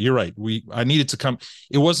 So yeah, you're right. I needed to come.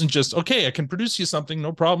 It wasn't just, okay, I can produce you something,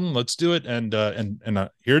 no problem, let's do it. And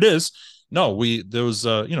here it is. No, there was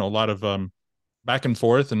a lot of back and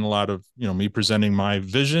forth, and a lot of, me presenting my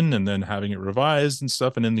vision and then having it revised and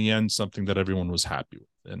stuff. And in the end, something that everyone was happy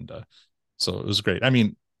with. And so it was great. I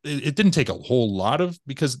mean, it didn't take a whole lot of,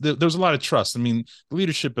 because there was a lot of trust. I mean, the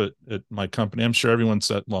leadership at my company, I'm sure everyone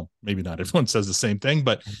said, well, maybe not everyone says the same thing,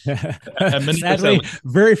 but sadly,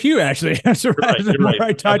 very few actually. I'm surprised. You're right.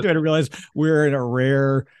 I talked to it and realized we're in a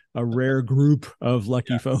rare group of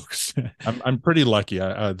lucky folks. I'm pretty lucky.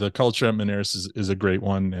 The culture at Moneris is a great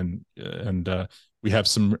one, and we have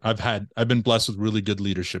some. I've been blessed with really good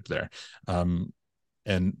leadership there,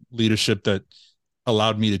 and leadership that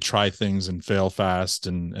allowed me to try things and fail fast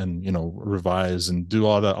and revise and do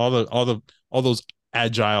all those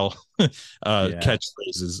agile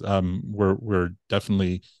catchphrases. We're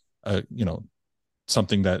definitely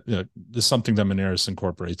something that is something that Moneris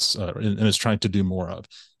incorporates and is trying to do more of.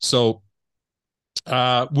 So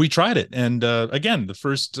we tried it, and again, the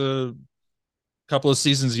first couple of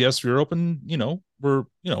seasons, yes, we were open, were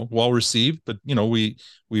well received, but we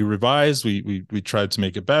revised, we tried to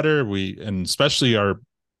make it better, and especially our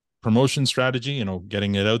promotion strategy,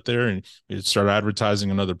 getting it out there, and we started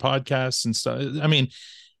advertising on other podcasts and stuff. I mean,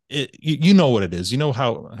 you know what it is. You know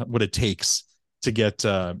what it takes to get.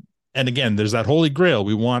 And again, there's that holy grail.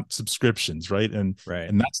 We want subscriptions, right? Right.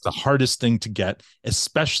 And that's the hardest thing to get,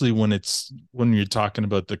 especially when you're talking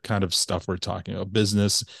about the kind of stuff we're talking about,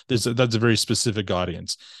 business. That's a very specific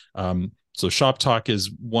audience. So Shop Talk is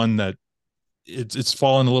one that it's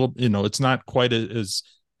fallen a little. It's not quite as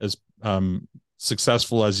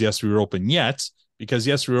successful as Yes We Were Open yet, because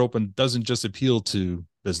Yes We Were Open doesn't just appeal to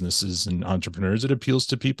businesses and entrepreneurs. It appeals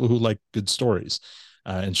to people who like good stories.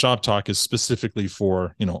 And Shop Talk is specifically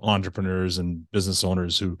for entrepreneurs and business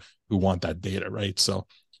owners who want that data, right? So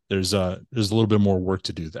there's a little bit more work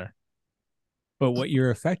to do there. But what you're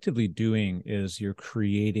effectively doing is you're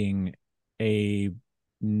creating a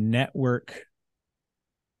network,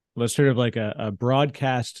 let's sort of like a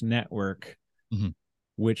broadcast network, mm-hmm.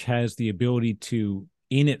 which has the ability to,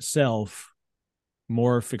 in itself,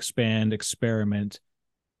 morph, expand, experiment.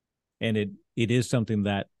 And it is something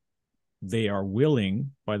that they are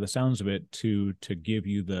willing, by the sounds of it, to give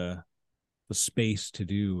you the space to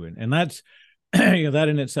do. And that's, that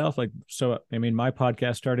in itself, like, so, I mean, my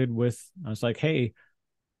podcast started with, I was like, hey,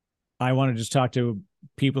 I want to just talk to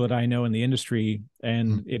people that I know in the industry,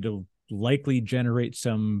 and it'll likely generate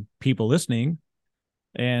some people listening.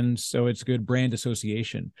 And so it's good brand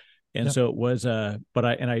association. And so it was, but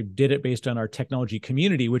I did it based on our technology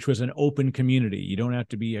community, which was an open community. You don't have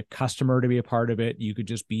to be a customer to be a part of it. You could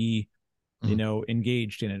just be,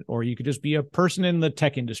 engaged in it, or you could just be a person in the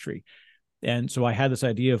tech industry. And so I had this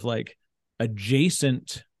idea of like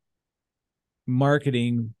adjacent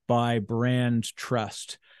marketing by brand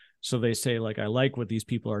trust. So they say, like, I like what these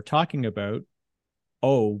people are talking about.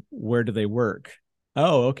 Oh, where do they work?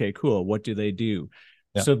 Oh, okay, cool. What do they do?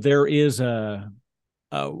 Yeah. So there is an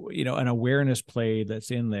awareness play that's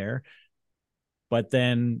in there. But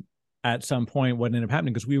then at some point, what ended up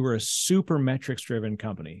happening, because we were a super metrics driven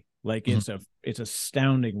company, like it's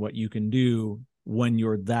astounding what you can do when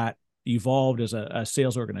you're that evolved as a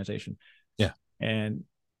sales organization. Yeah. And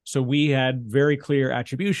so we had very clear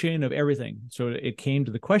attribution of everything. So it came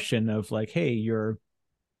to the question of like, hey, you're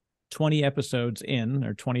 20 episodes in,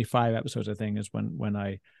 or 25 episodes, I think, is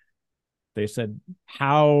when they said,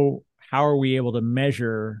 how are we able to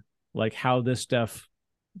measure like how this stuff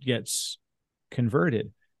gets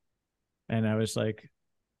converted? And I was like,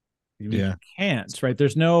 you can't, right?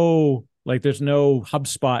 There's no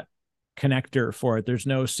HubSpot connector for it. There's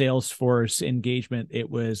no Salesforce engagement. It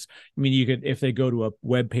was, I mean, you could, if they go to a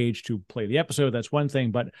web page to play the episode, that's one thing,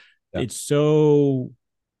 but it's so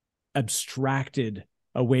abstracted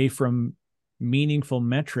away from meaningful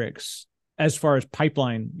metrics as far as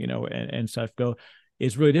pipeline, and stuff go,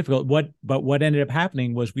 is really difficult. But what ended up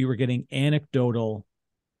happening was we were getting anecdotal,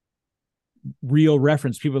 real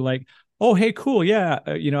reference. People were like, oh, hey, cool. Yeah.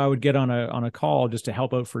 I would get on a call just to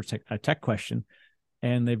help out for a tech question.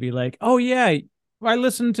 And they'd be like, oh yeah, I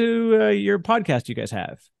listened to your podcast you guys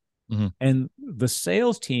have. Mm-hmm. And the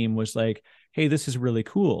sales team was like, hey, this is really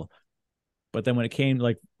cool. But then when it came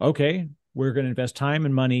like, okay, we're going to invest time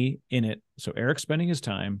and money in it. So Eric's spending his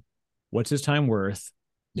time. What's his time worth?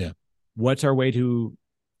 Yeah. What's our way to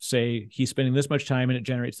say he's spending this much time and it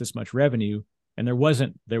generates this much revenue? And there was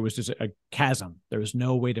just a chasm. There was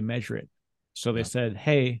no way to measure it. So they said,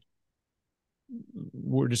 hey,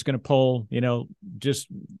 we're just going to pull,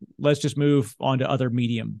 let's just move on to other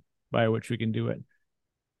medium by which we can do it.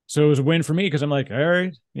 So it was a win for me, because I'm like, all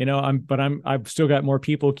right, I've still got more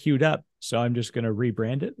people queued up. So I'm just going to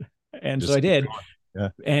rebrand it. And so I did. Yeah.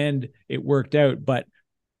 And it worked out. But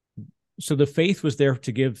so the faith was there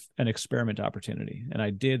to give an experiment opportunity. And I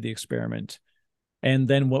did the experiment. And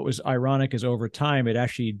then what was ironic is over time, it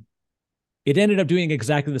ended up doing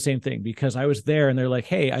exactly the same thing, because I was there and they're like,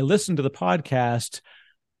 hey, I listened to the podcast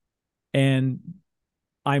and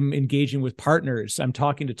I'm engaging with partners. I'm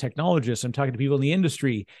talking to technologists. I'm talking to people in the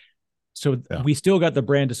industry. So we still got the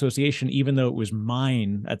brand association, even though it was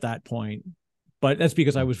mine at that point. But that's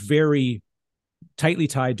because I was very tightly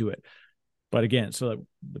tied to it. But again, so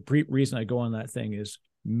the reason I go on that thing is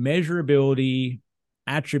measurability,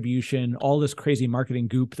 attribution, all this crazy marketing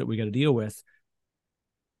goop that we got to deal with.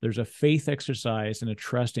 There's a faith exercise and a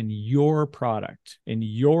trust in your product, in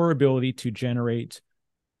your ability to generate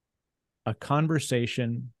a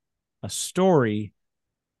conversation, a story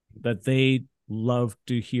that they love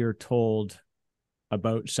to hear told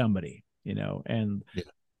about somebody, and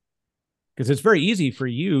because it's very easy for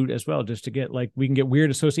you as well, just to get like, we can get weird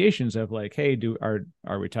associations of like, hey,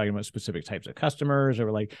 are we talking about specific types of customers,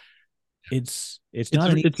 or like, it's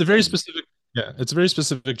a very specific. Yeah, it's a very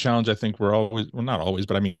specific challenge. I think not always,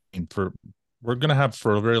 but I mean, we're going to have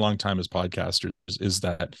for a very long time as podcasters, is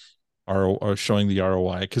that are showing the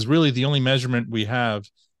ROI, because really the only measurement we have,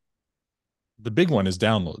 the big one, is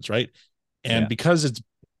downloads, right? And Yeah. because it's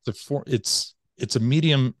a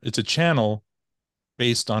medium, it's a channel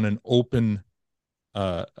based on an open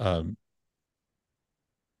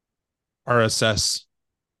RSS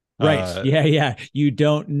Right. Yeah. Yeah. You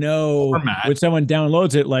don't know format. when someone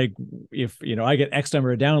downloads it, like if, I get X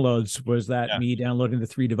number of downloads, was that Yeah, me downloading the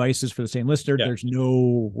 3 devices for the same listener? yeah. There's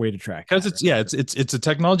no way to track Because that. it's a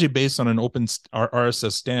technology based on an open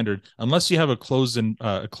RSS standard, unless you have a closed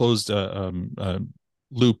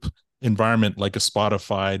loop environment like a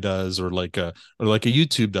Spotify does, or like a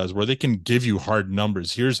YouTube does, where they can give you hard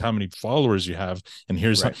numbers. Here's how many followers you have, and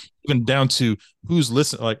here's how, Right. even down to who's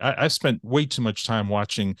listening. Like I spent way too much time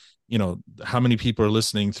watching, how many people are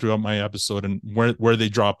listening throughout my episode and where they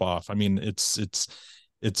drop off. I mean, it's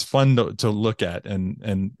fun to look at,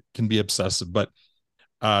 and can be obsessive, but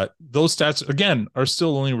those stats again are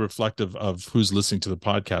still only reflective of who's listening to the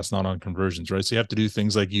podcast, not on conversions, right? So you have to do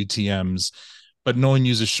things like UTM's, but no one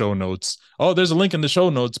uses show notes. Oh, there's a link in the show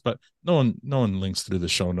notes, but no one links through the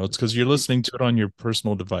show notes because you're listening to it on your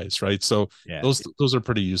personal device, right? So Yeah. those are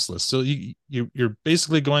pretty useless. So you're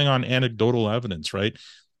basically going on anecdotal evidence, right?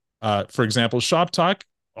 For example, Shop Talk,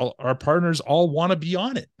 our partners all want to be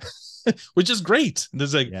on it, which is great.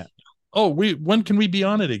 There's like, Yeah. oh, when can we be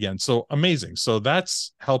on it again? So amazing. So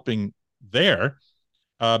that's helping there.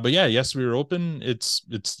 But yeah, yes, we were open. It's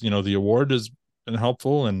the award has been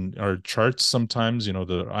helpful, and our charts sometimes,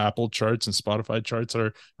 the Apple charts and Spotify charts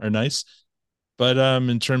are nice. But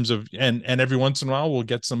in terms of, and every once in a while we'll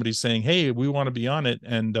get somebody saying, hey, we want to be on it,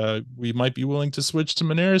 and we might be willing to switch to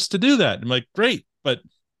Moneris to do that. I'm like, great, but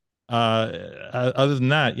other than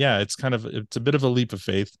that, yeah, it's a bit of a leap of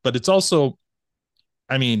faith, but it's also,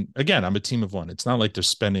 I mean, again, I'm a team of one. It's not like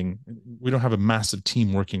we don't have a massive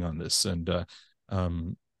team working on this. And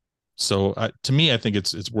um, so to me, I think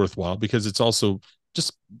it's worthwhile, because it's also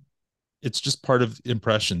just, it's just part of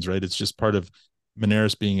impressions, right? It's just part of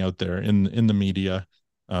Moneris being out there in the media,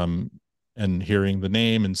 um, and hearing the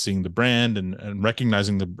name and seeing the brand, and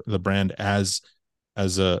recognizing the brand as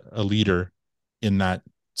a leader in that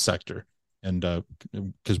sector. And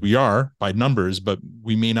because we are by numbers, but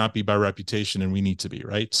we may not be by reputation, and we need to be,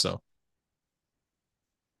 right? So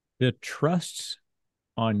The trust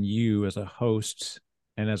on you as a host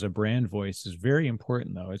and as a brand voice is very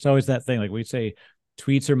important, though. It's always that thing. Like we say,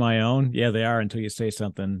 tweets are my own. Yeah, they are, until you say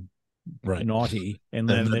something right. naughty, and And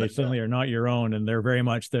then then they suddenly are not your own, and they're very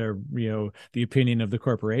much the opinion of the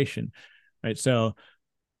corporation. Right. So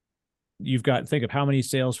you've got, think of how many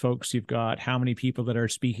sales folks you've got, how many people that are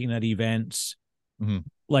speaking at events. Mm-hmm.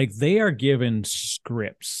 Like they are given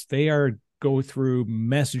scripts. They are go through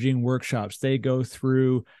messaging workshops. They go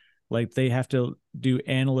through, like they have to do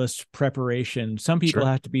analyst preparation. Some people Sure.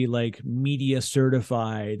 have to be like media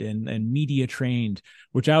certified and media trained,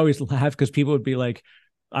 which I always laugh because people would be like,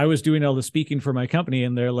 I was doing all the speaking for my company,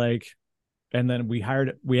 and they're like, and then we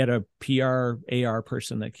had a PR AR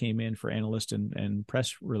person that came in for analyst and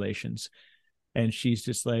press relations. And she's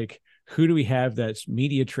just like, who do we have that's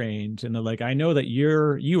media trained? And they're like, I know that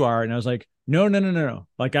you are. And I was like, no.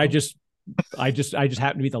 Like, I just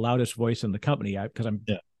happen to be the loudest voice in the company because I'm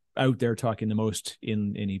out there talking the most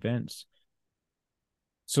in events.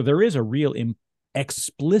 So there is a real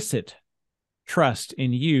explicit trust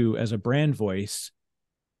in you as a brand voice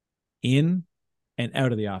in and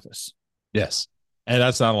out of the office. Yes, and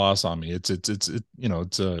that's not lost on me. It's a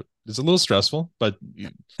little stressful, but Yeah,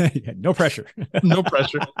 no pressure. no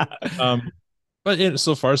pressure. But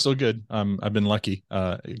so far so good. I've been lucky.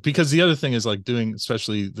 Because the other thing is, like, doing,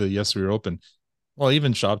 especially the Yes We Were Open, well,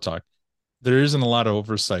 even Shop Talk, there isn't a lot of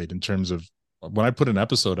oversight in terms of when I put an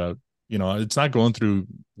episode out. It's not going through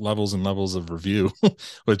levels and levels of review,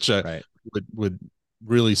 which Right. would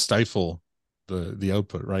really stifle the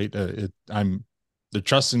output. Right. They're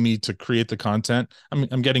trusting me to create the content.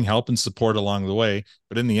 I'm getting help and support along the way,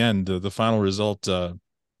 but in the end, the final result,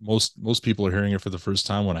 most people are hearing it for the first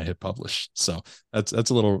time when I hit publish. So that's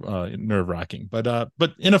a little nerve wracking, but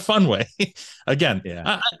in a fun way. Again,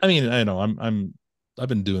 Yeah. I mean, I know I've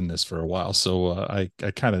been doing this for a while, so I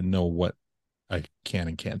kind of know what I can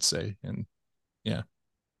and can't say, and yeah.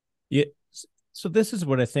 Yeah. So this is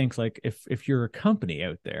what I think, like if you're a company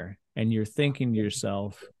out there and you're thinking to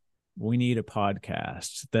yourself, we need a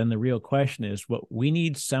podcast, then the real question is, what we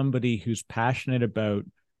need somebody who's passionate about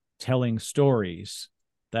telling stories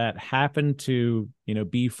that happen to,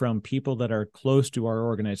 be from people that are close to our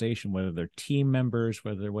organization, whether they're team members,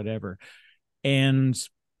 whether they're whatever. And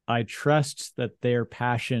I trust that their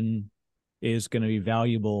passion is going to be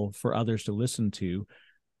valuable for others to listen to,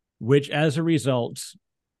 which as a result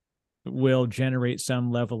will generate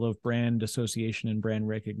some level of brand association and brand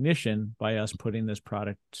recognition by us putting this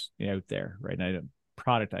product out there, right? And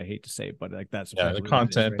product, I hate to say, but like that's the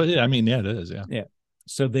content, right? But yeah, I mean, yeah, it is. Yeah. Yeah.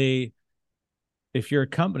 So if you're a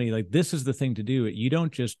company, like this is the thing to do. You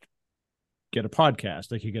don't just get a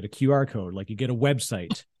podcast, like you get a QR code, like you get a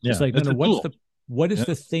website. Yeah. It's like, no, what is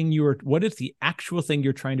the thing what is the actual thing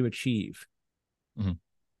you're trying to achieve? Mm-hmm.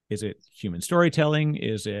 Is it human storytelling?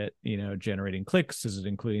 Is it, generating clicks? Is it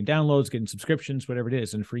including downloads, getting subscriptions, whatever it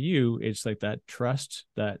is? And for you, it's like that trust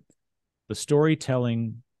that the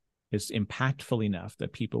storytelling is impactful enough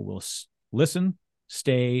that people will listen,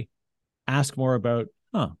 stay, ask more about,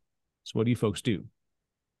 so what do you folks do?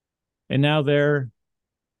 And now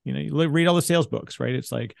you read all the sales books, right?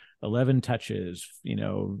 It's like 11 touches,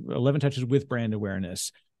 11 touches with brand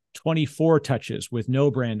awareness, 24 touches with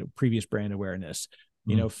no previous brand awareness,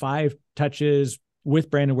 5 touches with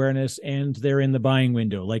brand awareness, and they're in the buying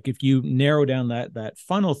window. Like if you narrow down that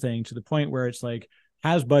funnel thing to the point where it's like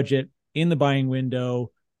has budget, in the buying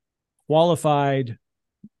window, qualified,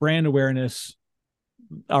 brand awareness.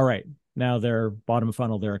 All right. Now they're bottom of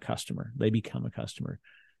funnel. They're a customer. They become a customer.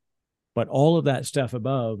 But all of that stuff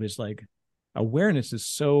above is like awareness is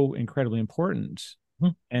so incredibly important. Mm-hmm.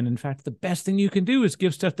 And in fact, the best thing you can do is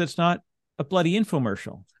give stuff that's not a bloody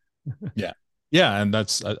infomercial. Yeah. Yeah. And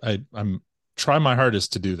that's, I'm try my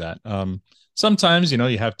hardest to do that. Sometimes,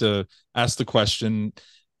 you have to ask the question,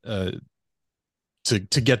 to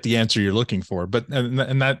get the answer you're looking for, but,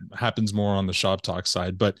 and that happens more on the shop talk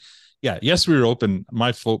side, but yeah, yes, we were open.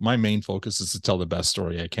 My main focus is to tell the best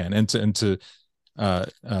story I can and to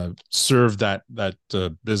serve that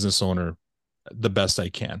business owner the best I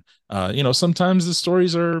can. Sometimes the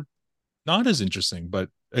stories are not as interesting, but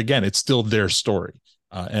again, it's still their story.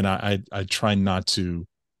 And I try not to,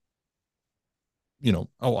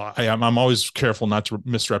 I'm always careful not to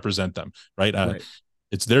misrepresent them. Right. Right.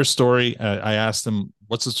 It's their story. I ask them,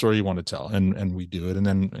 what's the story you want to tell? And we do it. And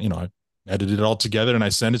then, I edit it all together and I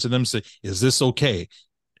send it to them, say, is this okay?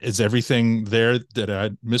 Is everything there that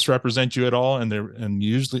I misrepresent you at all? And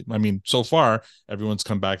usually, I mean, so far everyone's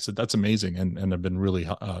come back and said that's amazing, and I've been really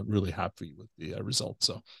happy with the results.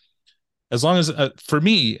 So as long as for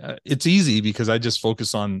me, it's easy because I just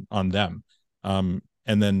focus on them, and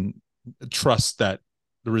then trust that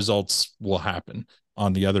the results will happen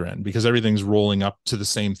on the other end because everything's rolling up to the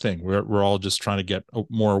same thing. We're all just trying to get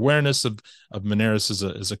more awareness of Moneris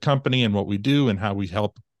as a company and what we do and how we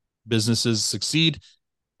help businesses succeed.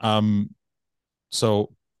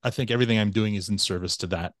 So I think everything I'm doing is in service to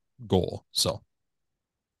that goal. So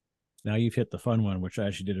now you've hit the fun one, which I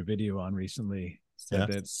actually did a video on recently.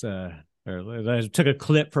 It's I took a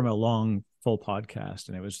clip from a long full podcast,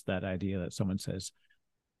 and it was that idea that someone says,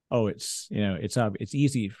 "Oh, it's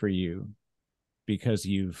easy for you because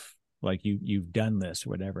you've done this or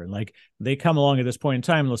whatever." Like they come along at this point in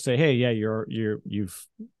time, and they'll say, "Hey, yeah, you've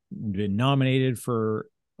been nominated for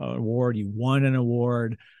an award, you won an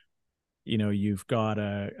award, you've got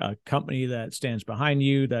a company that stands behind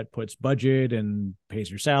you that puts budget and pays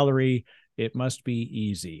your salary. It must be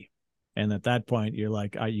easy." And at that point, you're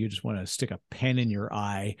like, you just want to stick a pen in your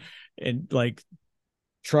eye and like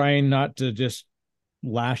trying not to just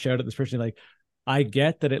lash out at this person. Like, I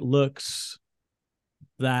get that it looks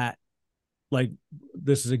that like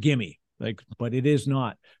this is a gimme, like, but it is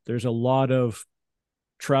not. There's a lot of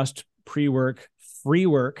trust, pre-work, free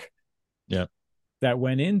work, that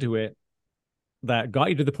went into it that got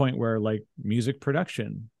you to the point where like music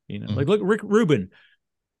production, like look, Rick Rubin,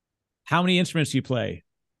 how many instruments do you play?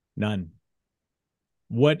 None.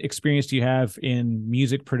 What experience do you have in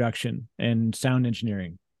music production and sound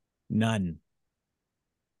engineering? None.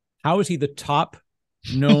 How is he the top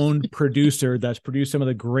known producer that's produced some of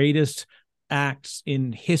the greatest acts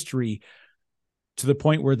in history to the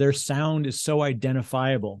point where their sound is so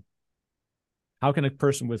identifiable? How can a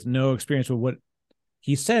person with no experience with what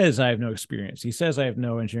he says, I have no experience, he says I have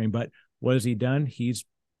no engineering, but what has he done? He's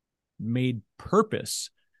made purpose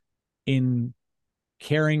in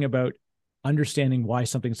caring about understanding why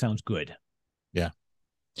something sounds good. Yeah.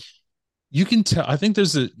 You can tell, I think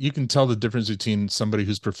you can tell the difference between somebody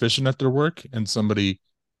who's proficient at their work and somebody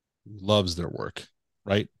who loves their work.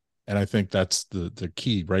 Right. And I think that's the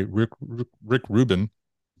key, right? Rick Rubin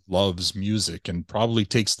loves music and probably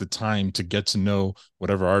takes the time to get to know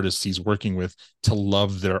whatever artists he's working with, to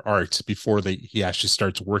love their art before he actually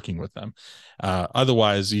starts working with them.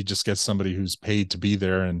 Otherwise you just get somebody who's paid to be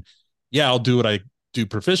there and I'll do what I do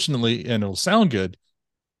proficiently and it'll sound good,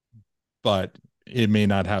 but it may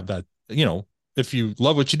not have that, if you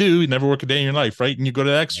love what you do, you never work a day in your life, right? And you go to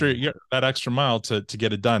that extra mile to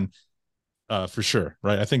get it done. For sure.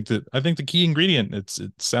 Right. I think the key ingredient,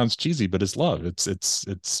 it sounds cheesy, but it's love.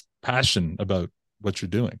 It's passion about what you're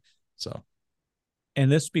doing. So,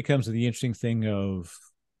 And this becomes the interesting thing of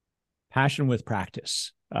passion with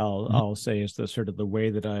practice. I'll say is the sort of the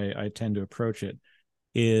way that I tend to approach it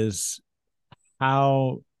is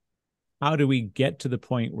how do we get to the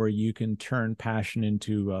point where you can turn passion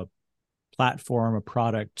into a platform, a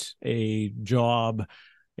product, a job,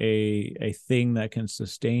 a thing that can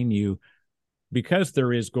sustain you, because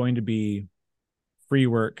there is going to be free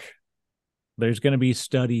work, there's going to be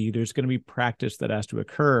study, there's going to be practice that has to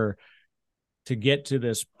occur to get to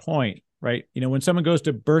this point, right? When someone goes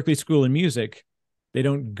to Berklee School of Music, they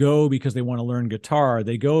don't go because they want to learn guitar.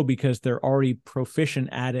 They go because they're already proficient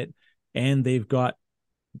at it, and they've got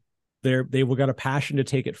a passion to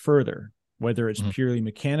take it further, whether it's purely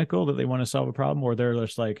mechanical that they want to solve a problem, or they're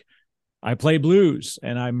just like, I play blues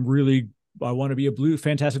and I want to be a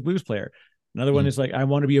fantastic blues player. Another one is like, I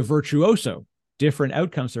want to be a virtuoso. Different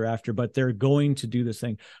outcomes they're after, but they're going to do this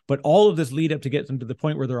thing. But all of this lead up to get them to the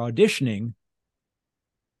point where they're auditioning,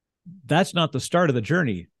 that's not the start of the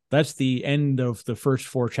journey. That's the end of the first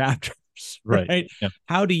 4 chapters, right? Yeah.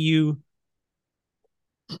 How do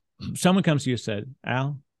someone comes to you and said,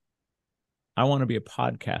 Al, I want to be a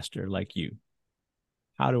podcaster like you.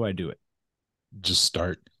 How do I do it? Just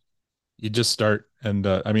start. You just start. And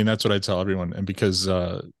I mean, that's what I tell everyone. And because,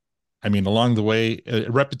 I mean, along the way,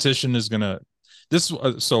 repetition is going to,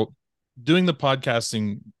 so doing the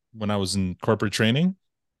podcasting when I was in corporate training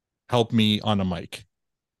helped me on a mic.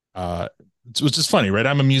 It was just funny, right?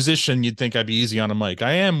 I'm a musician. You'd think I'd be easy on a mic.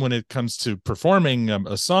 I am when it comes to performing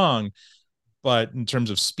a song, but in terms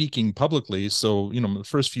of speaking publicly. So, the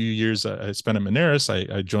first few years I spent at Moneris,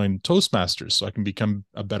 I joined Toastmasters so I can become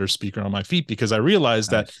a better speaker on my feet, because I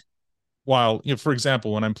realized that while, for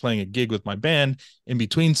example, when I'm playing a gig with my band, in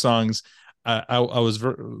between songs, I was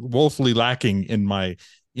woefully lacking in my,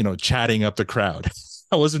 chatting up the crowd.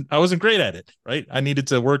 I wasn't great at it, right? I needed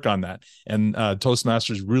to work on that. And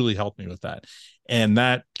Toastmasters really helped me with that. And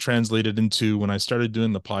that translated into when I started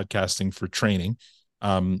doing the podcasting for training,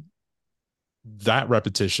 that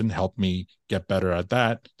repetition helped me get better at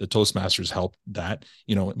that. The Toastmasters helped that,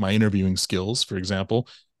 my interviewing skills, for example.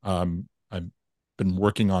 I've been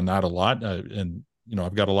working on that a lot. And,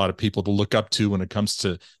 I've got a lot of people to look up to when it comes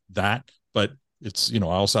to that, but it's, I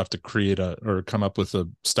also have to create or come up with a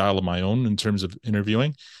style of my own in terms of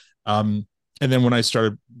interviewing. And then when I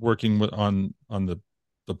started working on the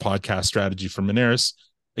podcast strategy for Moneris,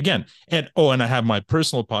 again, and I have my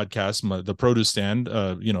personal podcast, the Produce Stand,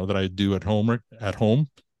 that I do at home that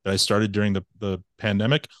I started during the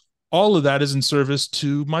pandemic. All of that is in service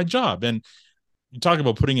to my job. And you talk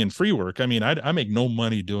about putting in free work. I mean, I make no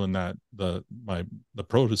money doing that. The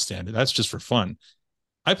Produce Stand, that's just for fun.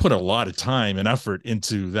 I put a lot of time and effort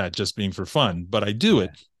into that just being for fun, but I do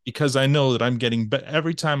it because I know that I'm getting better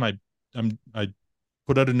every time I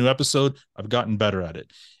put out a new episode. I've gotten better at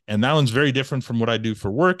it, and that one's very different from what I do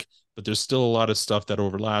for work. But there's still a lot of stuff that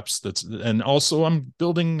overlaps. And also I'm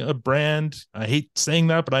building a brand. I hate saying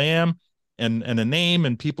that, but I am, and a name,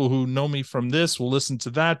 and people who know me from this will listen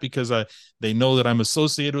to that because they know that I'm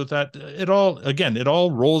associated with that. It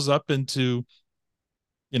all rolls up into,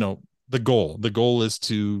 the goal. The goal is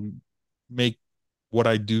to make what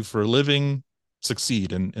I do for a living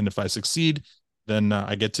succeed. And if I succeed, then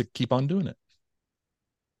I get to keep on doing it.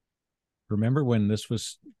 Remember when this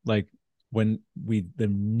was like the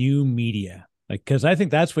new media, like, because I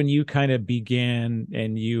think that's when you kind of began,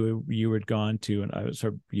 and you had gone to, and I was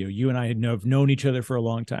sort of, you and I have known each other for a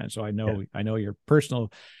long time. So I know your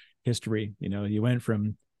personal history. You went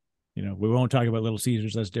from, we won't talk about Little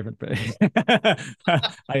Caesars. That's different. But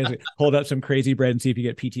I hold up some crazy bread and see if you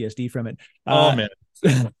get PTSD from it. Oh man,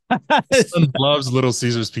 my son loves Little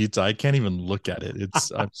Caesars pizza. I can't even look at it.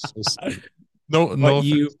 I'm so sorry. No. Little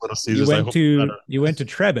Caesars. You went to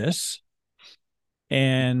Trebas,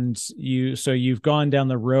 and you've gone down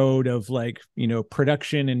the road of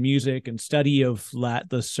production and music and study of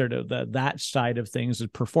the sort of that side of things,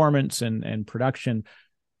 of performance and production.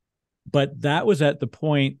 But that was at the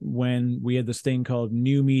point when we had this thing called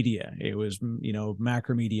new media. It was,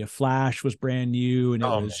 Macromedia Flash was brand new, and it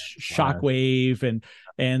was Shockwave,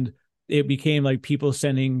 and it became like people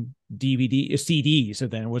sending CDs, so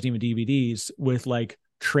then it wasn't even DVDs, with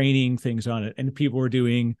training things on it. And people were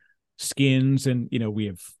doing skins, and, we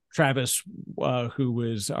have Travis, who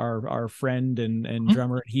was our friend and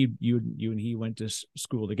drummer. You and he went to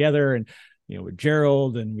school together, and with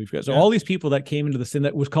Gerald, and we've got all these people that came into the scene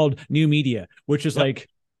that was called new media, which is like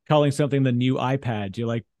calling something the new iPad. You're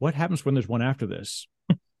like, what happens when there's one after this?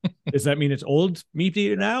 Does that mean it's old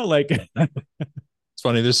media now? Like, It's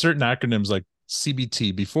funny. There's certain acronyms like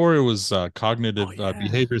CBT. Before it was cognitive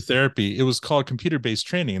behavior therapy. It was called computer-based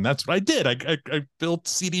training, and that's what I did. I built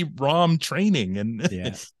CD-ROM training, and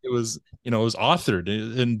yeah. it was it was authored,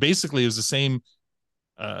 and basically it was the same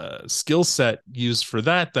skill set used for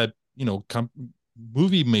that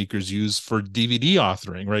movie makers use for DVD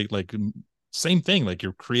authoring, right? Like same thing. Like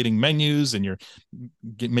you're creating menus and you're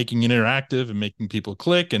making it interactive and making people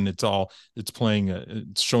click, and it's playing,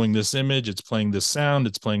 it's showing this image, it's playing this sound,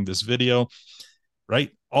 it's playing this video,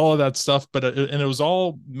 right? All of that stuff, but and it was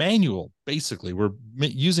all manual. Basically, we're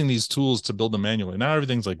using these tools to build them manually. Now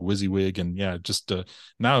everything's like WYSIWYG, and just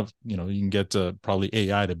now you can get probably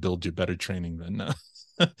AI to build you better training than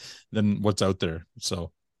than what's out there.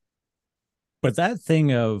 So, but that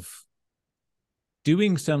thing of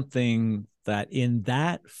doing something that in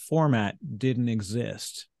that format didn't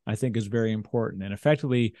exist, I think is very important. And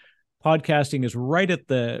effectively, podcasting is right at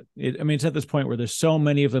it's at this point where there's so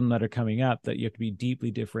many of them that are coming up that you have to be deeply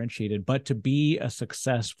differentiated. But to be a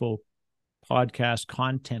successful podcast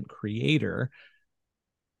content creator,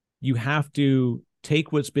 you have to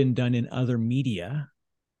take what's been done in other media,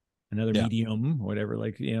 another medium, whatever,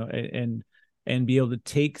 and be able to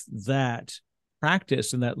take that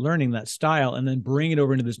practice and that learning, that style, and then bring it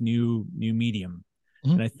over into this new medium.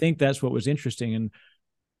 Mm-hmm. And I think that's what was interesting. And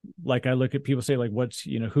like, I look at people say, like, what's,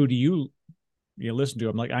 who do you listen to?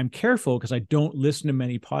 I'm like, I'm careful because I don't listen to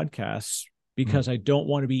many podcasts because I don't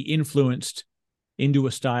want to be influenced into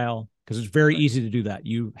a style, because it's very easy to do that.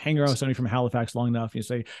 You hang around with somebody from Halifax long enough, and you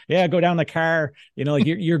say, yeah, go down the car, like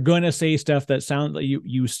you're going to say stuff that sound like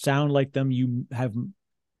you sound like them. You have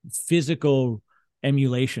physical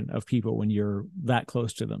emulation of people when you're that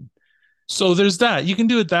close to them. So there's that. You can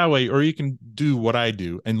do it that way, or you can do what I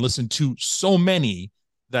do and listen to so many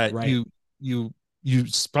that you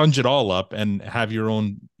sponge it all up and have your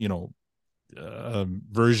own,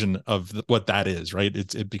 version of what that is, right?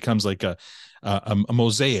 It becomes like a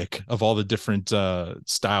mosaic of all the different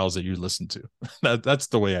styles that you listen to. That's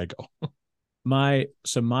the way I go. My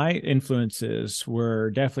influences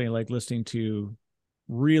were definitely like listening to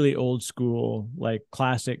really old school, like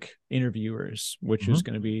classic interviewers, which is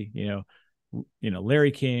going to be,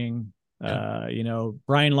 Larry King,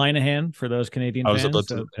 Brian Linehan for those Canadian fans. I was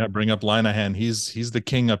about to bring up Linehan. He's the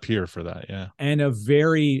king up here for that. Yeah. And a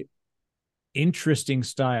very interesting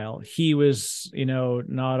style. He was,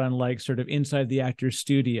 not unlike sort of inside the actor's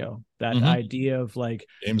studio, that idea of like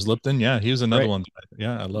James Lipton. Yeah. He was another one.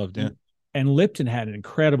 Yeah. I loved. Yeah. And Lipton had an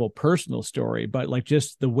incredible personal story, but like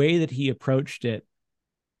just the way that he approached it,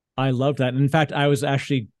 I love that. And in fact, I was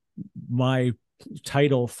actually, my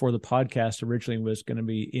title for the podcast originally was going to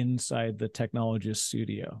be Inside the Technologist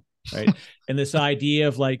Studio, right? And this idea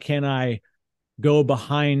of like, can I go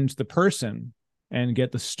behind the person and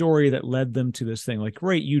get the story that led them to this thing? Like,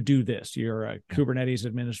 great, you do this. You're a Kubernetes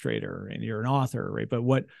administrator and you're an author, right? But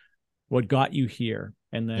what got you here?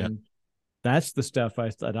 And then that's the stuff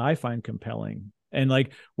that I find compelling. And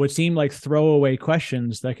like what seemed like throwaway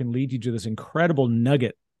questions that can lead you to this incredible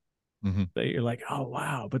nugget that you're like, oh,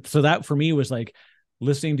 wow. But so that for me was like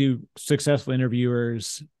listening to successful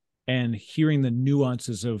interviewers and hearing the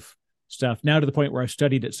nuances of stuff, now to the point where I've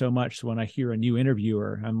studied it so much. So when I hear a new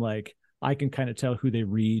interviewer, I'm like, I can kind of tell who they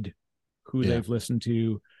read, who they've listened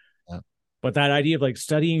to. Yeah. But that idea of like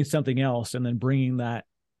studying something else and then bringing that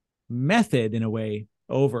method in a way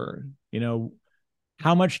over,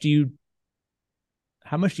 how much do you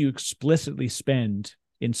explicitly spend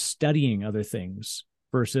in studying other things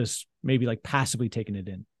versus maybe like passively taking it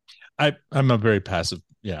in? I'm a very passive.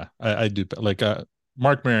 Yeah, I do. Like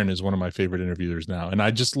Mark Maron is one of my favorite interviewers now. And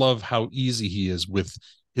I just love how easy he is with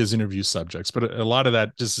his interview subjects. But a lot of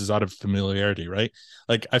that just is out of familiarity, right?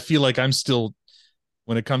 Like I feel like I'm still,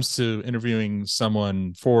 when it comes to interviewing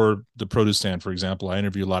someone for the Produce Stand, for example, I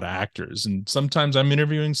interview a lot of actors. And sometimes I'm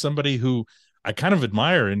interviewing somebody who I kind of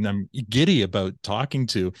admire and I'm giddy about talking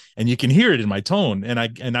to, and you can hear it in my tone.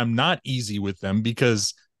 And I'm not easy with them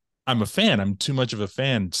because I'm a fan. I'm too much of a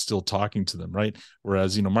fan still talking to them, right?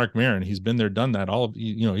 Whereas, Mark Maron, he's been there, done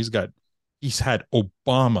that. He's had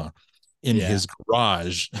Obama in his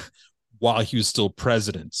garage while he was still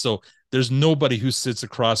president. So there's nobody who sits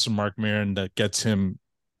across from Mark Maron that gets him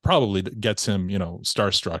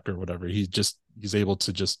starstruck or whatever. He's able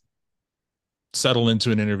to just settle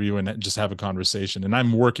into an interview and just have a conversation. And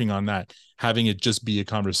I'm working on that, having it just be a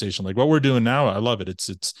conversation. Like what we're doing now, I love it.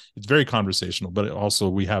 It's very conversational, but also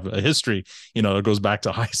we have a history, it goes back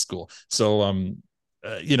to high school. So,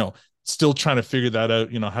 still trying to figure that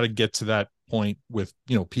out, how to get to that point with,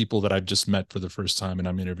 people that I've just met for the first time and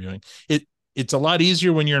I'm interviewing. It's a lot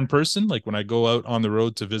easier when you're in person. Like when I go out on the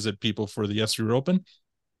road to visit people for the Yes You're Open,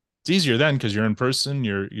 it's easier then because you're in person.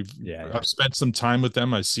 I've spent some time with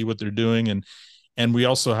them. I see what they're doing, and we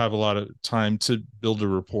also have a lot of time to build a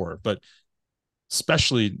rapport. But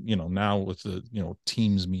especially, now with the,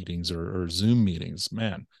 Teams meetings or Zoom meetings,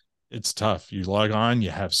 man, it's tough. You log on,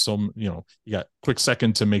 you have you got a quick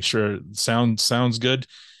second to make sure sounds good,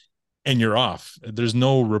 and you're off. There's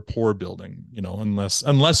no rapport building,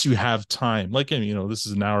 unless you have time. Like, this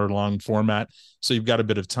is an hour long format, so you've got a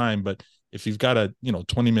bit of time. But if you've got a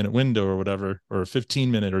 20-minute window or whatever, or a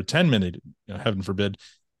 15-minute or 10-minute, heaven forbid,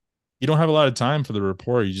 you don't have a lot of time for the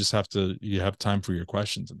rapport. You have time for your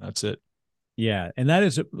questions, and that's it. Yeah, and that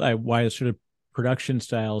is why sort of production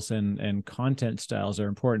styles and content styles are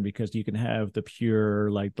important, because you can have the pure,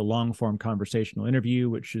 like the long form conversational interview,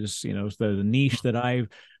 which is the niche that I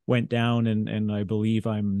went down, and I believe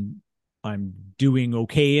I'm doing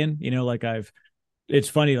okay in. It's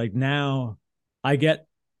funny, like now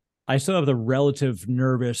I still have the relative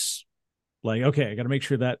nervous, like, okay, I got to make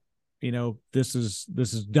sure that this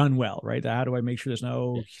is done well, right? How do I make sure there's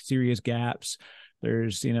no serious gaps?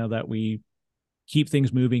 There's that we keep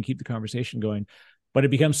things moving, keep the conversation going. But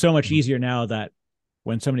it becomes so much easier now that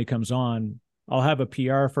when somebody comes on, I'll have a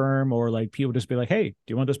PR firm or like people just be like, hey, do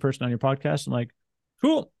you want this person on your podcast? I'm like,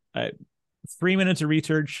 cool. 3 minutes of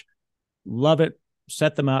research, love it,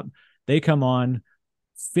 set them up. They come on.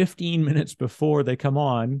 15 minutes before they come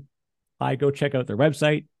on, I go check out their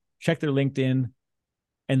website, check their LinkedIn,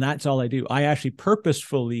 and that's all I do. I actually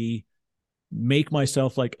purposefully make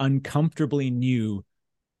myself like uncomfortably new,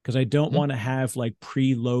 because I don't want to have like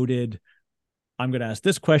preloaded, I'm going to ask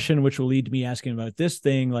this question, which will lead to me asking about this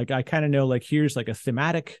thing. Like I kind of know, like, here's like a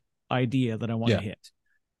thematic idea that I want to hit.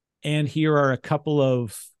 And here are a couple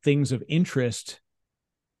of things of interest.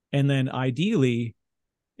 And then ideally,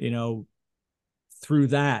 through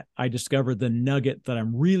that, I discovered the nugget that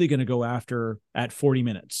I'm really going to go after at 40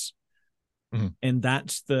 minutes. Mm-hmm. And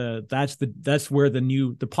that's where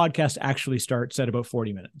the podcast actually starts at about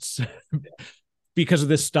 40 minutes because of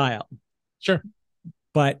this style. Sure.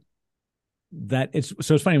 But it's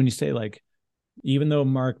funny when you say, like, even though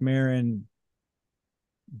Mark Maron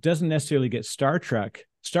doesn't necessarily get starstruck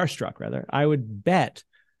rather, I would bet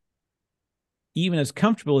even as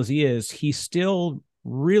comfortable as he is, he still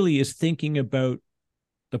really is thinking about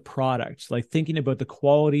the product, like thinking about the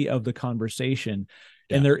quality of the conversation.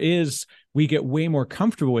 Yeah. And we get way more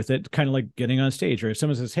comfortable with it, kind of like getting on stage, or if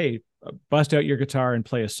someone says, hey, bust out your guitar and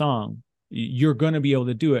play a song, you're going to be able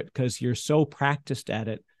to do it because you're so practiced at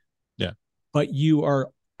it. Yeah. But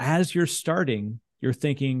as you're starting, you're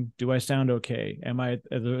thinking, do I sound okay? Have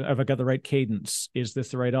I got the right cadence? Is this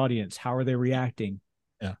the right audience? How are they reacting?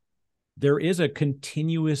 Yeah. There is a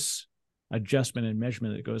continuous adjustment and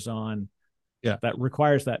measurement that goes on. Yeah, that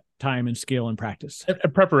requires that time and skill and practice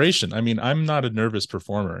and preparation. I mean, I'm not a nervous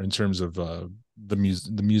performer in terms of the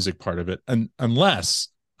music part of it, and unless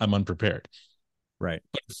I'm unprepared. Right.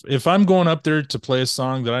 If I'm going up there to play a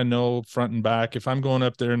song that I know front and back, if I'm going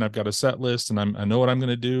up there and I've got a set list and I know what I'm going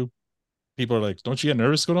to do, people are like, "Don't you get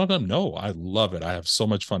nervous going on them?" No, I love it. I have so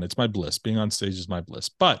much fun. It's my bliss. Being on stage is my bliss.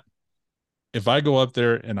 But if I go up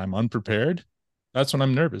there and I'm unprepared, that's when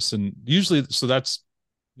I'm nervous. And usually, so that's,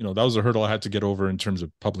 that was a hurdle I had to get over in terms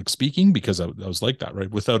of public speaking, because I was like that, right?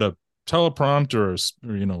 Without a teleprompter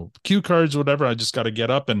or cue cards or whatever, I just got to get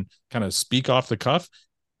up and kind of speak off the cuff.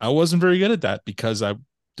 I wasn't very good at that because I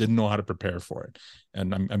didn't know how to prepare for it.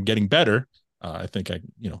 And I'm getting better. I think I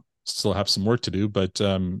still have some work to do, but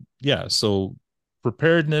so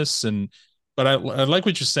preparedness. But I like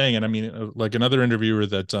what you're saying. And I mean, like another interviewer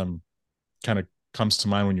that kind of comes to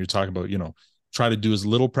mind when you're talking about, try to do as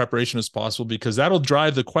little preparation as possible, because that'll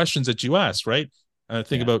drive the questions that you ask, right? And I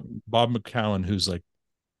think about Bob McCowan, who's like,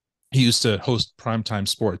 he used to host primetime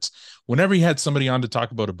sports. Whenever he had somebody on to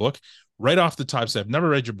talk about a book, right off the top, say, I've never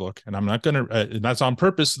read your book, and I'm not going to, and that's on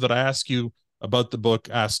purpose so that I ask you about the book,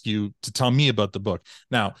 ask you to tell me about the book.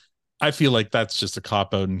 Now, I feel like that's just a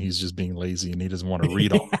cop-out, and he's just being lazy, and he doesn't want to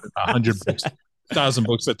read all 100 books, 1,000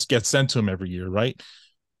 books that get sent to him every year, right?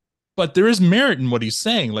 But there is merit in what he's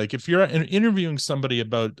saying. Like if you're interviewing somebody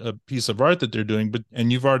about a piece of art that they're doing,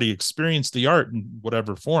 and you've already experienced the art in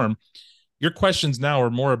whatever form, your questions now are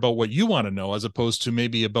more about what you want to know, as opposed to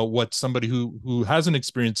maybe about what somebody who hasn't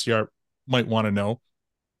experienced the art might want to know.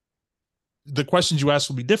 The questions you ask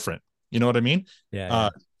will be different. You know what I mean? Yeah.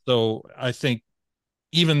 So I think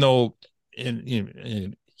even though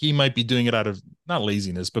he might be doing it out of not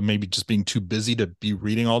laziness, but maybe just being too busy to be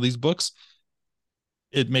reading all these books,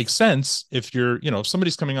 it makes sense if you're, if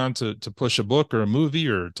somebody's coming on to push a book or a movie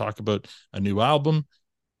or talk about a new album,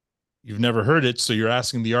 You've never heard it, so you're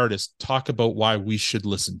asking the artist, talk about why we should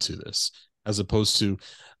listen to this, as opposed to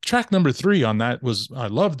track number 3 on that was, I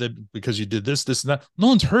loved it because you did this, this, and that. No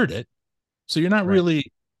one's heard it. So you're not Right.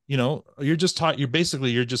 really, you're just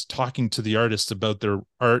you're just talking to the artist about their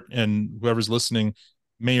art, and whoever's listening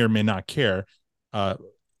may or may not care. I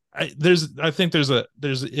think is a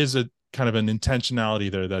kind of an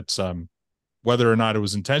intentionality there that's whether or not it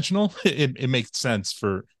was intentional, it makes sense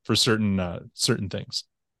for certain things.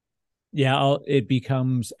 Yeah, it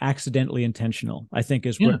becomes accidentally intentional, I think,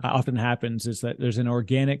 is Yeah. what often happens, is that there's an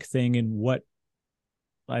organic thing in what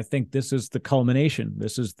I think this is the culmination.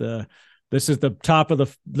 This is the top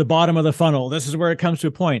of the bottom of the funnel. This is where it comes to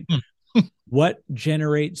a point. What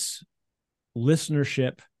generates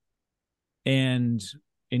listenership and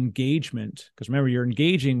engagement? Because remember, you're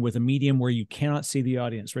engaging with a medium where you cannot see the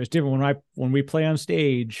audience, right? It's different when we play on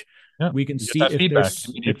stage. Yeah. We can You get see that if feedback,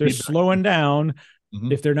 if they're feedback. slowing down,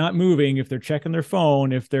 Mhm. if they're not moving, if they're checking their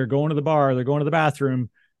phone, if they're going to the bar, they're going to the bathroom,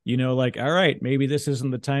 like, all right, maybe this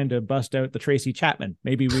isn't the time to bust out the Tracy Chapman.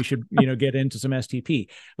 Maybe we should, get into some STP.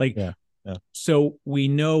 Like, Yeah. Yeah. so we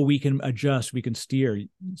know we can adjust, we can steer.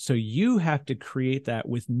 So you have to create that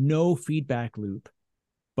with no feedback loop,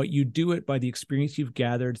 but you do it by the experience you've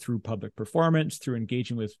gathered through public performance, through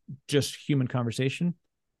engaging with just human conversation.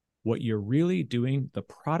 What you're really doing, the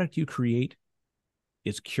product you create,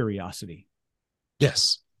 is curiosity.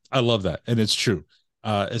 Yes, I love that, and it's true.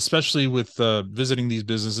 Especially with visiting these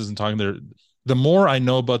businesses and talking there, the more I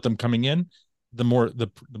know about them coming in, the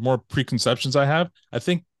more preconceptions I have. I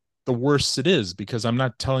think the worse it is because I'm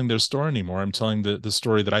not telling their story anymore. I'm telling the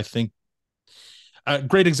story that I think. A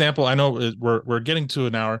great example. I know we're getting to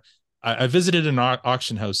an hour. I visited an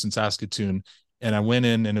auction house in Saskatoon, and I went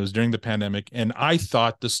in, and it was during the pandemic, and I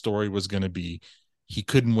thought the story was going to be he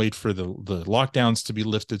couldn't wait for the lockdowns to be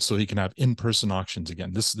lifted so he can have in-person auctions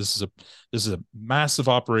again. This is a massive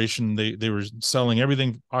operation. They were selling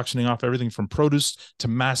everything, auctioning off everything from produce to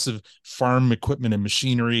massive farm equipment and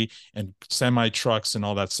machinery and semi trucks and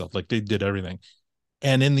all that stuff. Like, they did everything.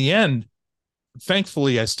 And in the end,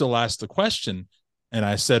 thankfully, I still asked the question, and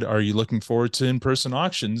I said, "Are you looking forward to in-person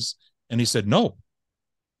auctions?" And he said, "No.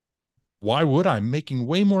 Why would I? I'm making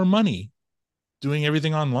way more money doing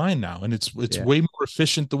everything online now, and it's Yeah. way more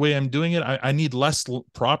efficient the way I'm doing it. I need less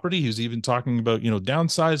property." He was even talking about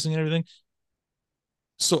downsizing and everything.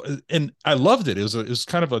 So, and I loved it. It was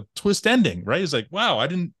kind of a twist ending, right? It's like, wow, I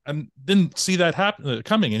didn't see that happen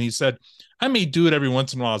coming. And he said, "I may do it every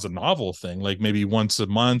once in a while as a novel thing, like maybe once a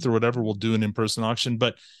month or whatever. We'll do an in-person auction,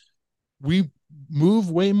 but we move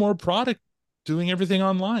way more product doing everything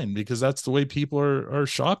online because that's the way people are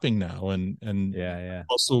shopping now, and Yeah.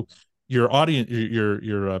 also your audience,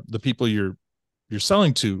 your the people you're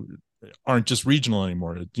selling to aren't just regional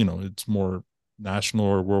anymore. It's more national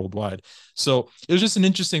or worldwide. So it was just an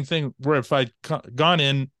interesting thing where if I'd gone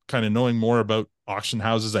in kind of knowing more about auction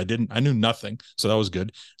houses, I knew nothing, so that was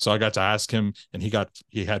good. So I got to ask him, and he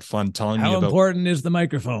had fun telling me How about. important is the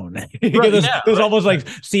microphone? Right, yeah, those right, almost right.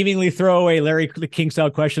 like seemingly throwaway Larry King style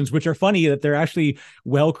questions, which are funny that they're actually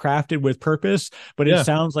well crafted with purpose, but it Yeah.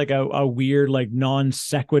 sounds like a weird, like non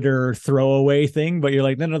sequitur throwaway thing. But you're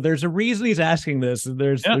like, no, there's a reason he's asking this. Yeah.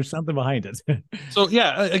 There's something behind it. So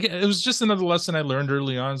yeah, again, it was just another lesson I learned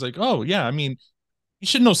early on. It's like, oh yeah, I mean, you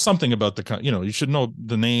should know something about you should know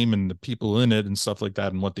the name and the people in it and stuff like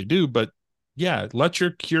that and what they do. But yeah, let your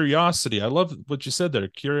curiosity. I love what you said there.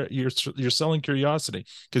 You're selling curiosity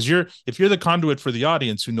because if you're the conduit for the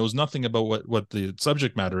audience who knows nothing about what the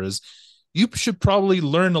subject matter is, you should probably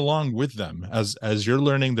learn along with them as you're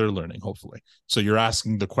learning, they're learning, hopefully. So you're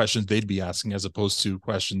asking the questions they'd be asking as opposed to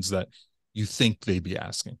questions that you think they'd be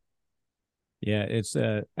asking. Yeah, it's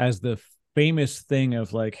as the famous thing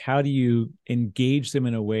of like, how do you engage them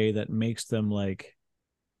in a way that makes them like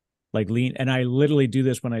lean? And I literally do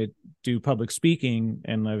this when I do public speaking,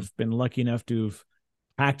 and I've been lucky enough to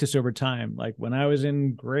practice over time. Like when I was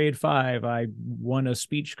in grade 5, I won a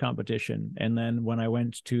speech competition, and then when I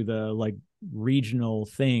went to the like regional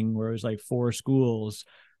thing where it was like 4 schools,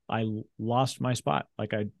 I lost my spot.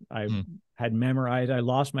 Like I had memorized, I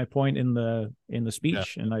lost my point in the Yeah.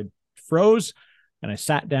 speech, and I froze, and I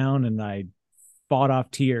sat down, and I fought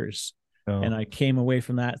off tears. Oh. And I came away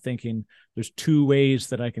from that thinking there's 2 ways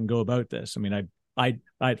that I can go about this. I mean, I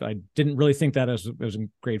didn't really think that as I was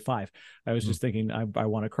in grade 5. I was just thinking I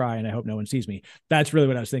want to cry and I hope no one sees me. That's really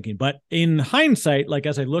what I was thinking. But in hindsight, like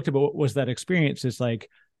as I looked at what was that experience, it's like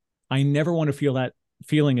I never want to feel that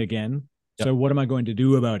feeling again. Yep. So what am I going to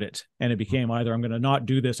do about it? And it became either I'm going to not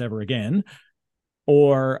do this ever again,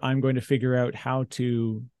 or I'm going to figure out how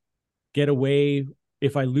to get away.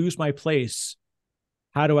 If I lose my place,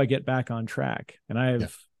 how do I get back on track? And I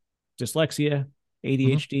have dyslexia,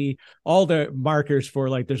 Mm-hmm. ADHD, all the markers for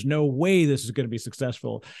like, there's no way this is going to be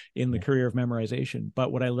successful in the career of memorization.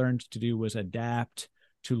 But what I learned to do was adapt,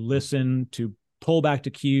 to listen, to pull back to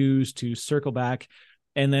cues, to circle back,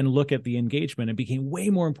 and then look at the engagement. It became way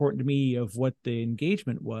more important to me of what the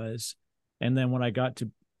engagement was. And then when I got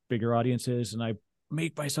to bigger audiences and I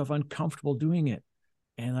make myself uncomfortable doing it,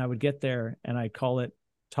 and I would get there and I call it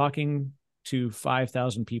talking to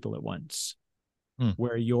 5,000 people at once,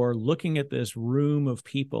 where you're looking at this room of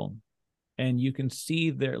people and you can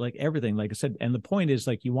see their like everything, like I said. And the point is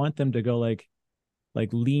like, you want them to go like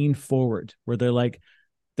lean forward, where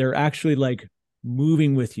they're actually like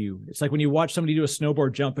moving with you. It's like when you watch somebody do a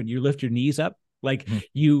snowboard jump and you lift your knees up, like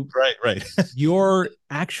right. You're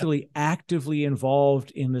actually actively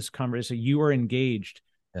involved in this conversation. You are engaged.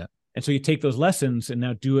 Yeah. And so you take those lessons and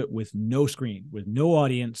now do it with no screen, with no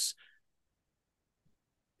audience.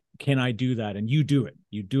 Can I do that? And you do it.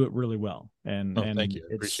 You do it really well. And thank you.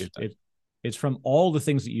 I appreciate that. It's from all the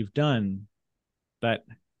things that you've done that,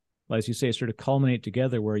 as you say, sort of culminate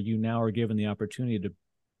together, where you now are given the opportunity to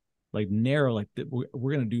like narrow, like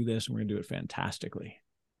we're going to do this and we're going to do it fantastically.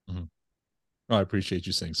 Mm-hmm. Oh, I appreciate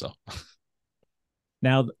you saying so.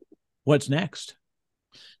 Now, what's next?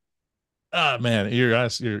 Man, you're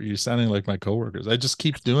sounding like my coworkers. I just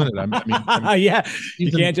keep doing it. Yeah, you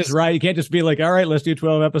can't just write. You can't just be like, all right, let's do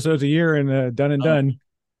 12 episodes a year and done and done.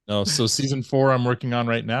 No, so season 4 I'm working on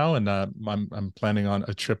right now, and I'm planning on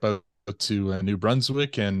a trip out to New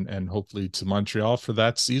Brunswick and hopefully to Montreal for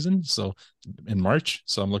that season. So in March.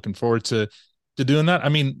 So I'm looking forward to doing that. I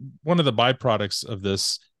mean, one of the byproducts of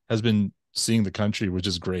this has been seeing the country, which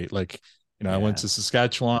is great. Like, I went to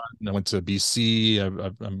Saskatchewan, I went to BC.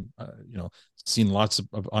 I'm seen lots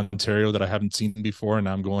of Ontario that I haven't seen before, and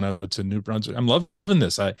now I'm going out to New Brunswick. I'm loving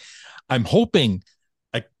this. I'm hoping,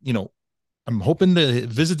 I'm hoping to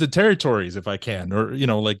visit the territories if I can, or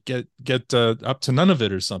like get up to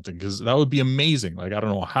Nunavut or something, because that would be amazing. Like, I don't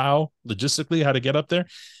know how logistically how to get up there.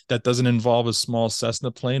 That doesn't involve a small Cessna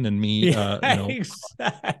plane and me. Exactly.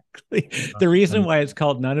 The reason why it's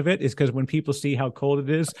called Nunavut is because when people see how cold it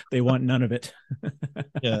is, they want none of it.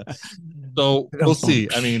 Yeah. So we'll see.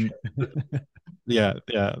 I mean, yeah.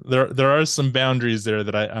 There are some boundaries there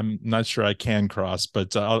that I'm not sure I can cross,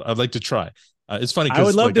 but I'd like to try. It's funny. I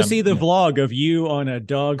would love to see the vlog of you on a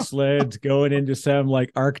dog sled going into some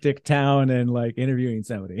like Arctic town and like interviewing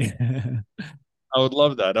somebody. I would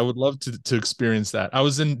love that. I would love to experience that. I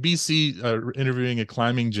was in BC interviewing a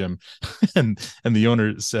climbing gym, and the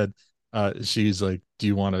owner said, she's like, "Do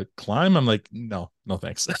you want to climb?" I'm like, "No,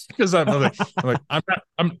 thanks," because I'm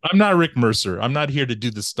not Rick Mercer. I'm not here to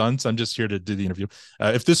do the stunts. I'm just here to do the interview.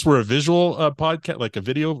 If this were a visual podcast, like a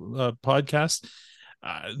video podcast,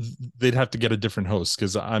 they'd have to get a different host,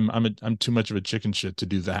 because I'm too much of a chicken shit to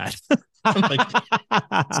do that.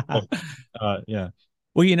 Yeah.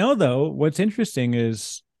 Well, though, what's interesting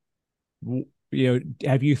is,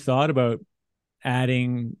 have you thought about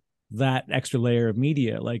adding that extra layer of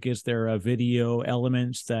media? Like, is there a video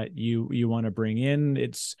elements that you want to bring in?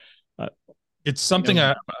 It's something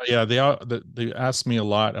they asked me a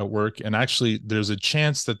lot at work, and actually there's a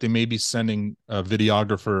chance that they may be sending a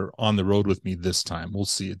videographer on the road with me this time. We'll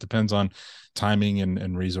see. It depends on timing and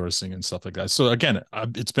resourcing and stuff like that. So again,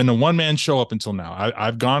 it's been a one-man show up until now.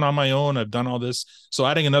 I've gone on my own. I've done all this. So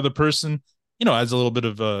adding another person, adds a little bit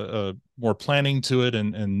of more planning to it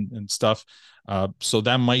and stuff. So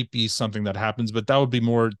that might be something that happens, but that would be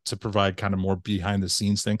more to provide kind of more behind the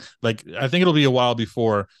scenes thing. Like, I think it'll be a while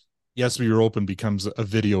before Yes, We Are Open becomes a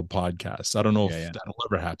video podcast. I don't know if that'll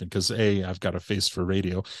ever happen, because A, I've got a face for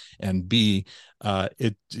radio, and B,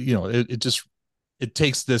 it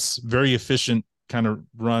takes this very efficient kind of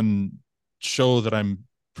run show that I'm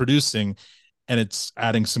producing, and it's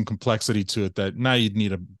adding some complexity to it that now you'd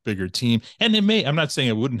need a bigger team. And I'm not saying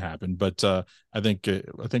it wouldn't happen, but I think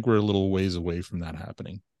we're a little ways away from that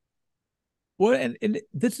happening. Well, and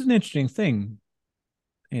this is an interesting thing.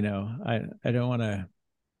 I don't want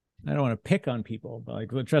to pick on people, but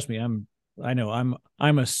like, trust me, I'm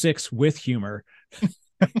a 6 with humor.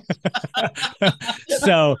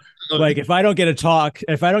 So like, if I don't get a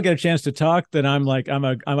chance to talk, then I'm a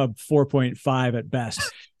 4.5 at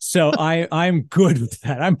best. So I'm good with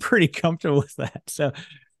that. I'm pretty comfortable with that. So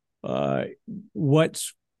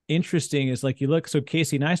what's interesting is, like, you look, so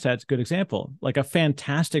Casey Neistat's a good example, like a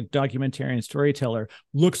fantastic documentarian storyteller,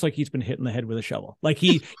 looks like he's been hit in the head with a shovel. Like,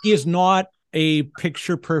 he is not a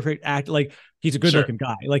picture perfect act. Like, he's a good looking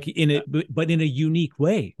guy, like but in a unique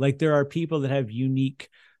way. Like, there are people that have unique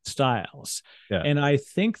styles. And I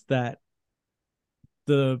think that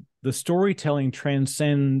the the storytelling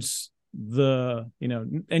transcends the,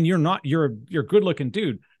 and you're a good looking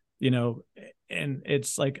dude, and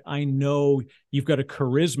it's like, I know you've got a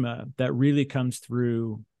charisma that really comes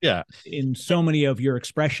through in so many of your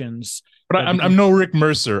expressions. But I'm no Rick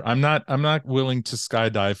Mercer. I'm not willing to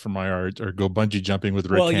skydive for my art or go bungee jumping with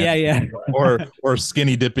Rick Hansen, or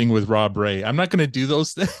skinny dipping with Rob Ray. I'm not going to do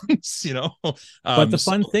those things, But the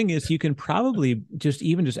fun thing is, you can probably just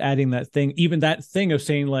adding that thing of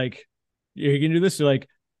saying like, you can do this, you're like,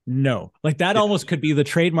 no, like that almost could be the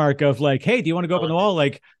trademark of like, hey, do you want to go up on the wall?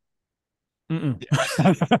 Like, funny,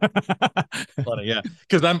 yeah,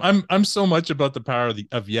 because I'm so much about the power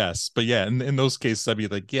of yes, but yeah, in those cases I'd be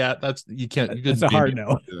like, yeah, that's that's a hard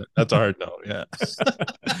no. That's a hard no. Yeah.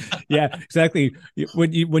 Yeah, exactly.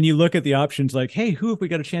 When you look at the options, like, hey, who have we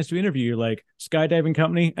got a chance to interview? You're like, skydiving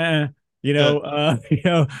company,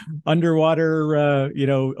 underwater,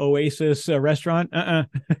 oasis restaurant, I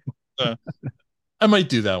might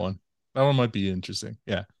do that one. That one might be interesting.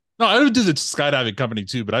 Yeah. No, I would do the skydiving company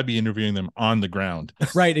too, but I'd be interviewing them on the ground.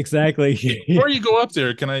 Right, exactly. Before you go up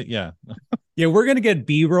there, can I? Yeah. Yeah, we're gonna get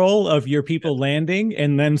B-roll of your people landing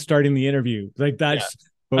and then starting the interview. Like that's.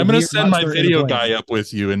 Yeah. I'm gonna send my video guy up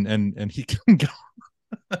with you, and he can go.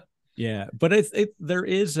 Yeah, but there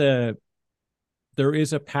is a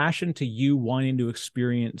passion to you wanting to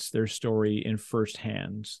experience their story in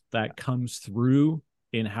firsthand that comes through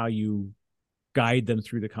in how you guide them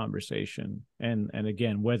through the conversation. And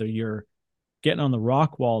again, whether you're getting on the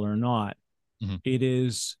rock wall or not, mm-hmm.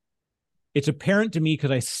 it's apparent to me,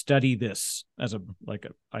 because I study this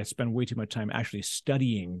I spend way too much time actually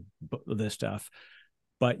studying this stuff,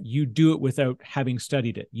 but you do it without having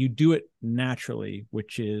studied it. You do it naturally,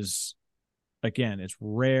 which is, again, it's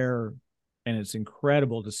rare, and it's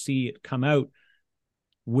incredible to see it come out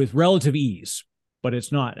with relative ease. But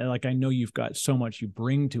it's not like, I know you've got so much you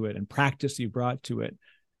bring to it and practice you brought to it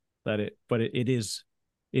it's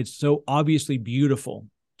so obviously beautiful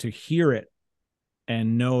to hear it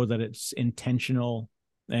and know that it's intentional,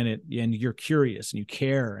 and you're curious and you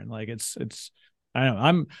care, and like it's I don't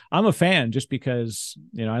know, I'm a fan just because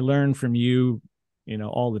I learn from you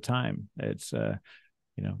all the time. It's and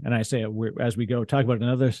I say it, as we go talk about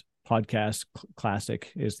another podcast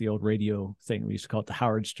classic is the old radio thing. We used to call it the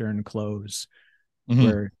Howard Stern close. Mm-hmm.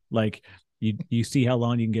 Where like you see how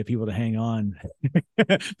long you can get people to hang on.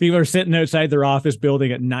 People are sitting outside their office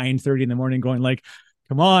building at 9:30 in the morning going like,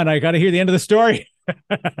 come on, I got to hear the end of the story.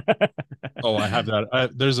 Oh, I have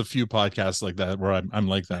that. There's a few podcasts like that where I'm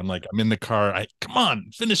like that. I'm like, I'm in the car. Come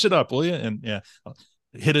on, finish it up, will you? And yeah,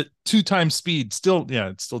 hit it 2 times speed. Still, yeah,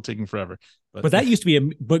 it's still taking forever. But that used to be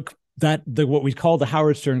what we call the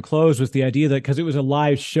Howard Stern close was the idea that because it was a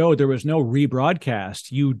live show, there was no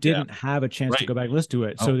rebroadcast. You didn't have a chance to go back and listen to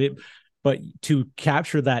it. Oh. But to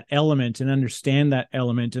capture that element and understand that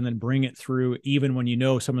element and then bring it through, even when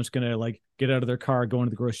someone's going to like get out of their car, go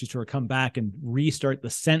into the grocery store, come back and restart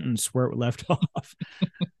the sentence where it left off.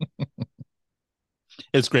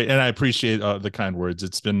 It's great. And I appreciate the kind words.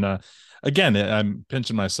 It's been, again, I'm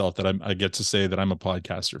pinching myself that I get to say that I'm a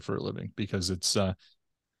podcaster for a living, because it's,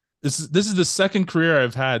 this is the second career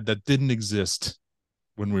I've had that didn't exist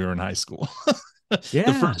when we were in high school. Yeah.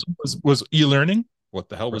 The first one was e-learning. What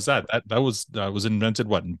the hell was that? That was invented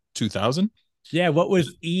in 2000? Yeah, what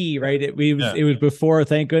was right? It was before,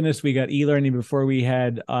 thank goodness we got e-learning before we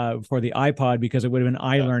had for the iPod, because it would have been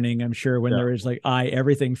iLearning, I'm sure, when there was like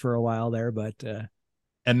everything for a while there, but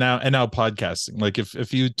and now podcasting. Like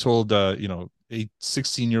if you told a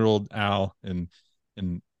 16-year-old Al in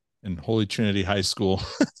Holy Trinity High School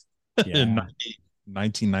in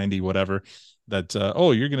 1990 whatever that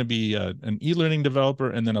you're going to be an e-learning developer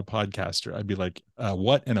and then a podcaster, I'd be like,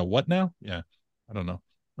 what and a what now? Yeah, I don't know.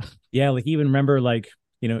 Yeah, like even remember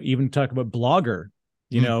even talk about Blogger,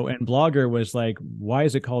 and Blogger was like, why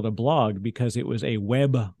is it called a blog? Because it was a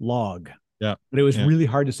web log. Yeah, but it was really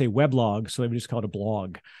hard to say weblog, so they just called it a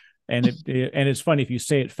blog. And it's funny, if you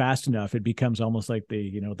say it fast enough, it becomes almost like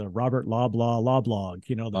the Robert law blog,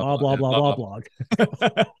 the blah blah blah blog.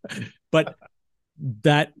 But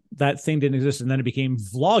that thing didn't exist, and then it became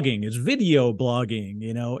vlogging. It's video blogging,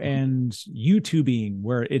 and YouTubing,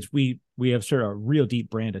 where we have sort of a real deep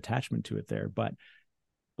brand attachment to it there. But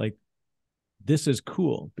like, this is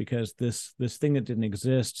cool because this thing that didn't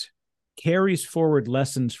exist carries forward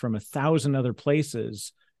lessons from 1,000 other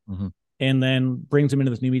places. Mm-hmm. And then brings them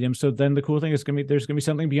into this new medium. So then the cool thing is there's gonna be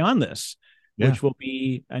something beyond this, which will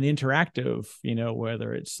be an interactive,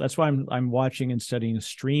 whether that's why I'm watching and studying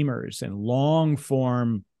streamers and long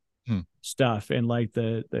form stuff, and like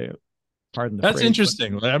the Pardon the That's phrase.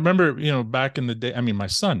 interesting. I remember, back in the day, I mean, my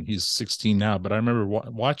son, he's 16 now, but I remember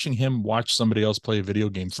watching him watch somebody else play a video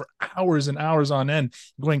game for hours and hours on end,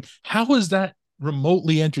 going, how is that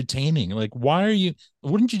remotely entertaining? Like,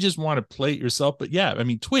 wouldn't you just want to play it yourself? But yeah, I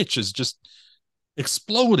mean, Twitch has just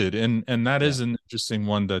exploded. And that is an interesting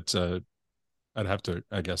one that I'd have to,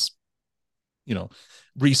 I guess,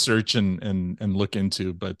 research and look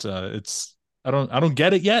into, but I don't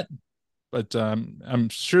get it yet, but I'm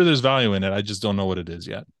sure there's value in it. I just don't know what it is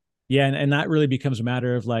yet. Yeah, and that really becomes a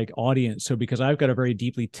matter of like audience. So because I've got a very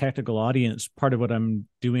deeply technical audience, part of what I'm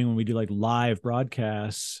doing when we do like live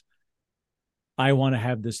broadcasts, I want to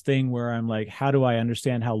have this thing where I'm like, how do I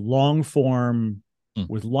understand how long form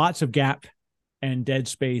with lots of gap and dead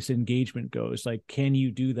space engagement goes? Like, can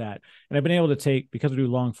you do that? And I've been able to take, because I do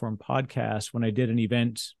long form podcasts, when I did an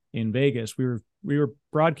event in Vegas, we were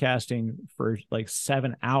broadcasting for like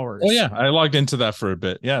 7 hours. Oh yeah, I logged into that for a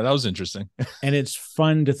bit. Yeah, that was interesting. And it's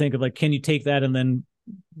fun to think of like, can you take that and then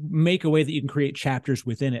make a way that you can create chapters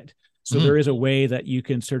within it? So there is a way that you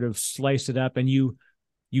can sort of slice it up, and you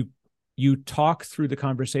talk through the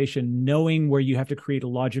conversation knowing where you have to create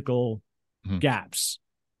logical gaps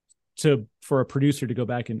for a producer to go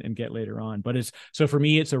back and get later on. But so for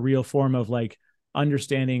me, it's a real form of like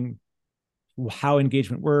understanding how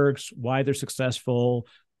engagement works, why they're successful,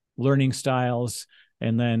 learning styles,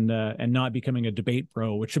 and then and not becoming a debate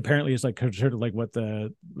bro, which apparently is like sort of like what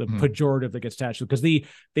the pejorative that gets attached to, because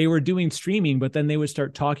they were doing streaming, but then they would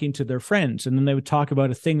start talking to their friends, and then they would talk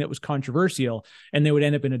about a thing that was controversial, and they would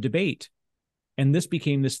end up in a debate. And this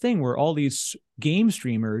became this thing where all these game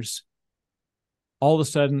streamers all of a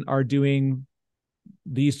sudden are doing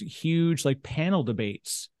these huge like panel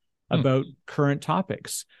debates about current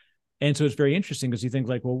topics. And so it's very interesting because you think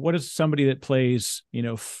like, well, what does somebody that plays,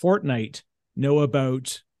 Fortnite know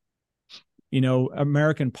about,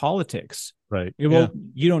 American politics? Right. Well,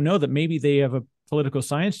 you don't know that maybe they have a political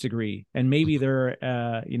science degree, and maybe they're,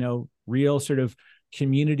 real sort of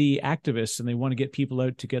community activists, and they want to get people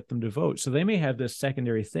out to get them to vote. So they may have this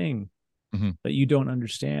secondary thing that you don't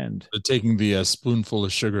understand. They're taking the spoonful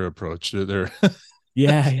of sugar approach. They're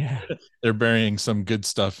yeah. They're burying some good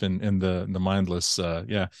stuff in the mindless.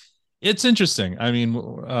 It's interesting. I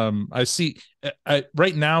mean, I see.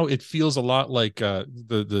 Right now, it feels a lot like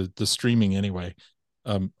the streaming anyway,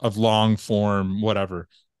 of long form, whatever.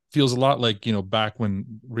 Feels a lot like back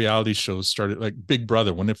when reality shows started, like Big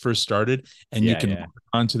Brother when it first started, and you can log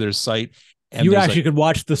onto their site. And you actually could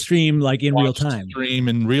watch the stream like in real time. Stream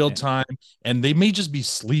in real time, and they may just be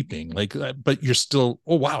sleeping, like, but you're still,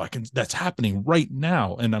 oh wow, that's happening right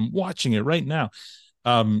now, and I'm watching it right now.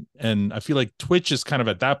 And I feel like Twitch is kind of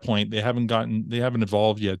at that point. They haven't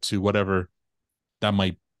evolved yet to whatever that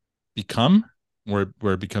might become, where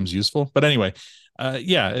it becomes useful. But anyway,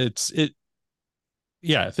 things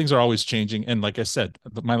are always changing. And like I said,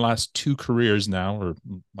 my last two careers now, or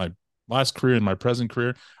my last career and my present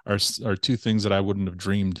career, are two things that I wouldn't have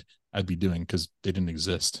dreamed I'd be doing because they didn't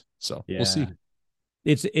exist. So we'll see.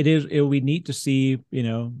 It will be neat to see,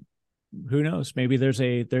 who knows, maybe there's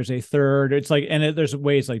a third. It's like, and there's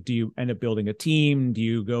ways like, do you end up building a team? Do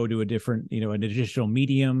you go to a different, an additional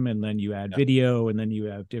medium, and then you add video, and then you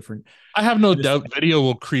have different. I have no doubt video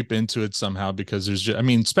will creep into it somehow, because there's just, I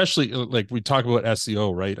mean, especially like we talk about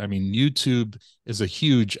SEO, right? I mean, YouTube is a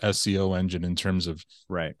huge SEO engine in terms of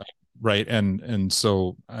right. And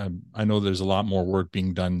so I know there's a lot more work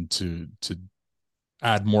being done to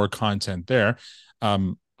add more content there.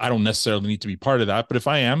 I don't necessarily need to be part of that, but if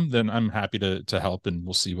I am, then I'm happy to help, and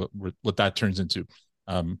we'll see what that turns into.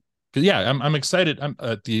 Because I'm excited. I'm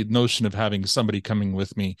at the notion of having somebody coming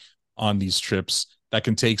with me on these trips that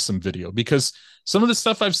can take some video, because some of the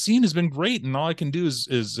stuff I've seen has been great, and all I can do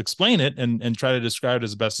is explain it and try to describe it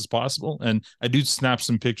as best as possible. And I do snap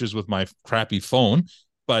some pictures with my crappy phone,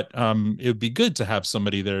 but it would be good to have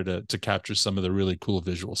somebody there to capture some of the really cool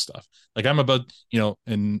visual stuff. Like I'm about,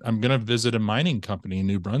 and I'm going to visit a mining company in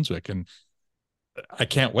New Brunswick, and I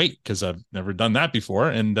can't wait because I've never done that before.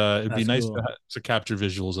 And it'd be nice to capture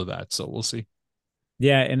visuals of that. So we'll see.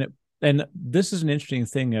 Yeah. And this is an interesting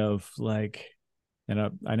thing of like,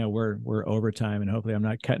 and I know we're overtime, and hopefully I'm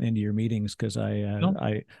not cutting into your meetings, because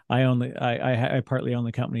I partly own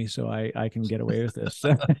the company, so I can get away with this.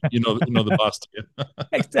 The boss to you.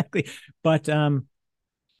 Exactly. But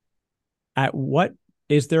at what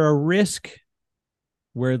is there a risk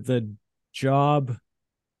where the job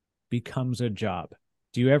becomes a job?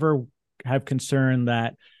 Do you ever have concern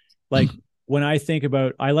that, like, when I think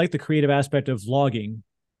about, I like the creative aspect of vlogging,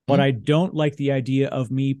 but I don't like the idea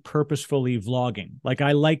of me purposefully vlogging. Like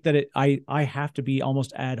I like that I have to be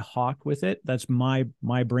almost ad hoc with it. That's my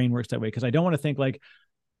brain works that way, because I don't want to think like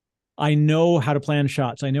I know how to plan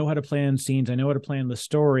shots, I know how to plan scenes, I know how to plan the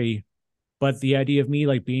story, but the idea of me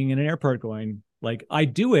like being in an airport going like I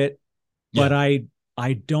do it, but I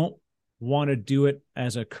don't want to do it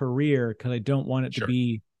as a career, because I don't want it to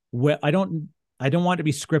be I don't want it to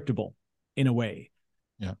be scriptable in a way.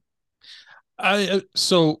 Yeah.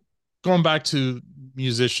 So going back to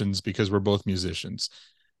musicians, because we're both musicians,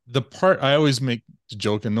 the part I always make the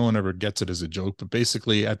joke, and no one ever gets it as a joke, but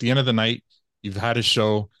basically at the end of the night, you've had a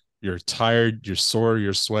show, you're tired, you're sore,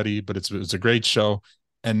 you're sweaty, but it's a great show.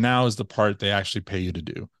 And now is the part they actually pay you to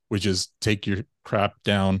do, which is take your crap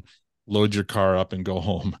down, load your car up, and go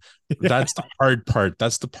home. That's the hard part.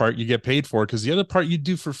 That's the part you get paid for, because the other part you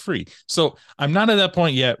do for free. So I'm not at that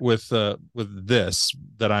point yet with this,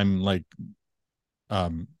 that I'm like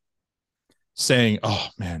saying, oh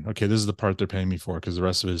man, okay, this is the part they're paying me for, because the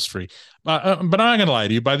rest of it is free. But I'm not gonna lie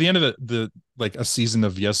to you, by the end of the like a season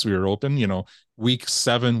of Yes We Are Open, week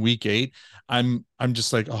 7, week 8, I'm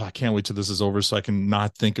just like, oh, I can't wait till this is over so I can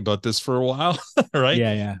not think about this for a while. Right.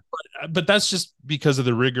 Yeah. But that's just because of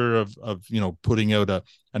the rigor of putting out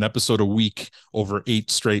an episode a week over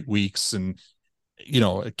 8 straight weeks, and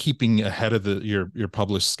keeping ahead of your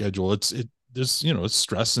published schedule. There's it's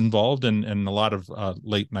stress involved, and a lot of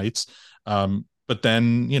late nights. But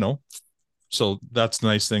then so that's the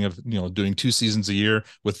nice thing of doing 2 seasons a year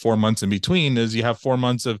with 4 months in between, is you have 4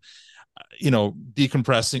 months of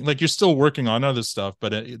decompressing. Like, you're still working on other stuff,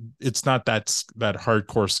 but it's not that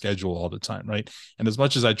hardcore schedule all the time, right? And as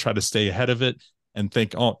much as I try to stay ahead of it and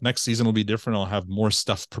think, oh, next season will be different, I'll have more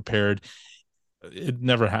stuff prepared, it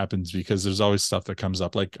never happens, because there's always stuff that comes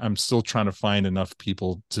up. Like, I'm still trying to find enough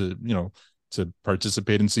people to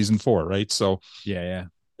participate in season 4, right? So yeah,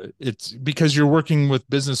 it's because you're working with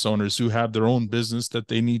business owners who have their own business that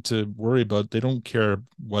they need to worry about. They don't care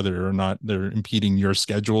whether or not they're impeding your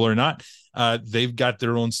schedule or not. They've got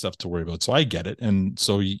their own stuff to worry about. So I get it. And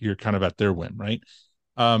so you're kind of at their whim, right?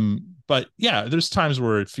 But yeah, there's times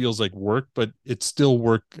where it feels like work, but it's still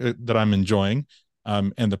work that I'm enjoying.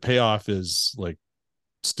 And the payoff is like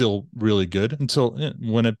still really good, until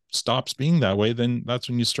when it stops being that way, then that's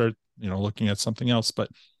when you start, looking at something else. But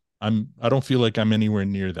I don't feel like I'm anywhere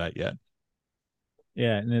near that yet.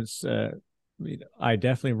 Yeah. And it's, I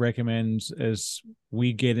definitely recommend, as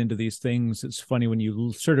we get into these things, it's funny when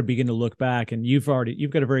you sort of begin to look back, and you've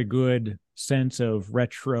got a very good sense of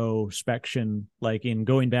retrospection, like in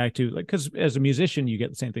going back to, like, because as a musician, you get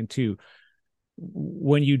the same thing too.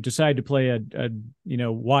 When you decide to play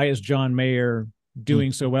why is John Mayer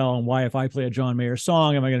doing so well, and why, if I play a John Mayer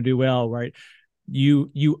song, am I going to do well, right?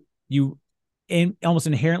 You almost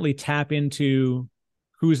inherently tap into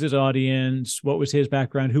who's his audience, what was his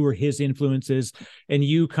background, who were his influences, and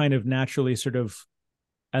you kind of naturally sort of,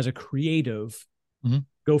 as a creative,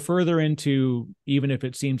 go further into, even if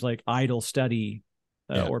it seems like idle study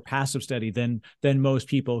or passive study, than most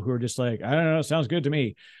people who are just like, I don't know, it sounds good to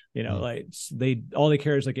me. Like all they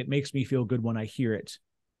care is like, it makes me feel good when I hear it.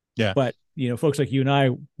 Yeah. But folks like you and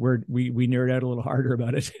I, we nerd out a little harder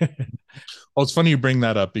about it. Well, it's funny you bring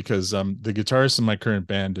that up, because the guitarist in my current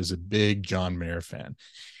band is a big John Mayer fan.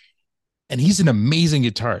 And he's an amazing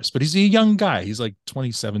guitarist, but he's a young guy. He's like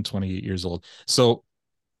 27, 28 years old. So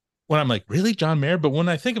when I'm like, really, John Mayer? But when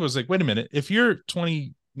I think of it, I was like, wait a minute, if you're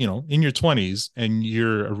 20, in your 20s, and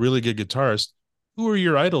you're a really good guitarist, who are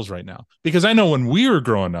your idols right now? Because I know when we were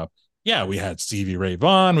growing up, yeah, we had Stevie Ray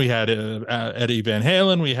Vaughan, we had Eddie Van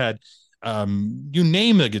Halen, we had you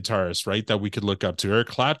name the guitarist, right, that we could look up to. Eric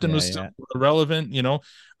Clapton was still relevant,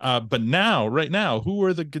 but right now, who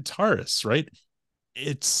are the guitarists, right?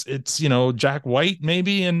 It's Jack White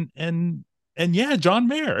maybe, and yeah, John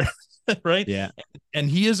Mayer. Right. Yeah. And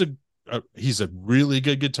he's a really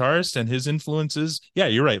good guitarist, and his influences, yeah,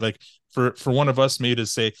 you're right, like for one of us maybe to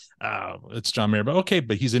say, oh, it's John Mayer, but okay,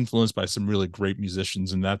 but he's influenced by some really great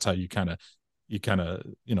musicians, and that's how you kind of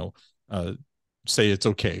say it's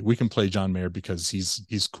okay, we can play John Mayer because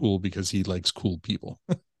he's cool, because he likes cool people.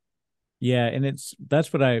 Yeah. And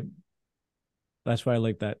that's why I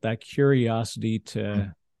like that curiosity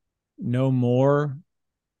to know more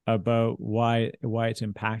about why it's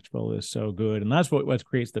impactful is so good. And that's what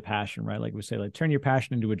creates the passion, right? Like we say, like, turn your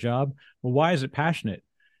passion into a job. Well, why is it passionate?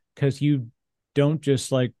 Because you don't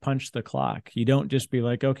just like punch the clock. You don't just be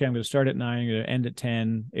like, okay, I'm going to start at 9, I'm going to end at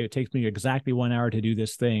 10. It takes me exactly 1 hour to do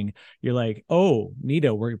this thing. You're like, oh,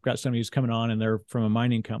 neato, we've got somebody who's coming on and they're from a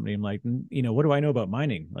mining company. I'm like, what do I know about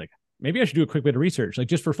mining? Like, maybe I should do a quick bit of research, like,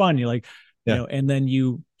 just for fun. You're like, and then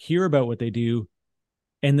you hear about what they do,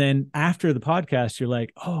 And then after the podcast, you're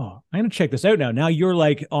like, oh, I'm going to check this out now. Now you're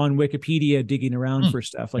like on Wikipedia digging around for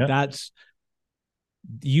stuff. Like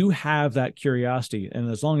you have that curiosity. And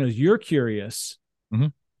as long as you're curious,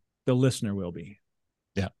 the listener will be.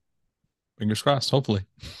 Yeah. Fingers crossed, hopefully.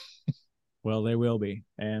 Well, they will be.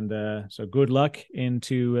 And so good luck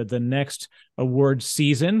into the next award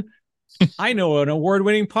season. I know an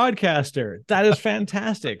award-winning podcaster. That is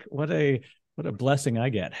fantastic. What a blessing I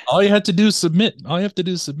get. All you have to do is submit. All you have to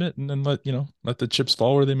do is submit, and then let the chips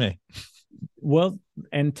fall where they may. Well,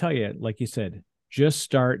 and tell you, like you said, just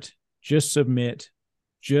start, just submit,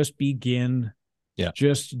 just begin. Yeah.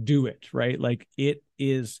 Just do it, right? Like it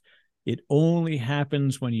only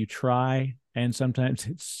happens when you try. And sometimes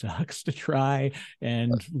it sucks to try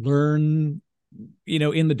and learn,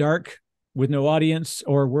 in the dark with no audience,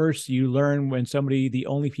 or worse, you learn when the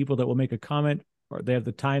only people that will make a comment, or they have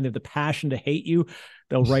the time, they have the passion to hate you,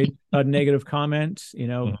 they'll write a negative comment,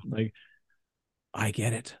 like, I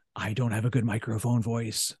get it. I don't have a good microphone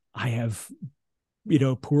voice. I have,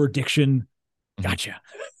 poor diction. Gotcha.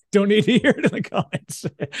 Don't need to hear it in the comments.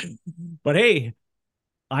 But hey,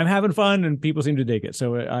 I'm having fun and people seem to dig it.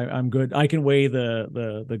 So I'm good. I can weigh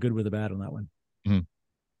the good with the bad on that one. Mm-hmm.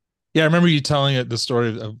 Yeah. I remember you telling it the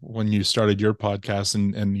story of when you started your podcast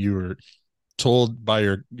and you were told by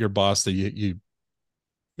your boss that you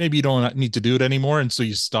maybe you don't need to do it anymore. And so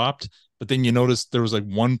you stopped, but then you noticed there was like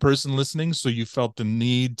one person listening. So you felt the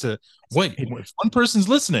need to wait, if one person's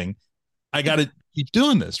listening, I got to keep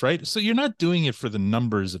doing this. Right. So you're not doing it for the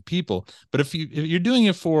numbers of people, but if you're doing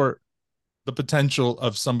it for the potential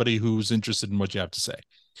of somebody who's interested in what you have to say.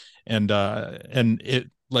 And it,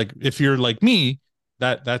 like, if you're like me,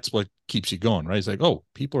 that's what keeps you going, right? It's like, oh,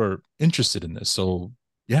 people are interested in this. So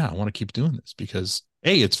yeah, I want to keep doing this because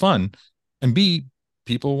A, it's fun, and B,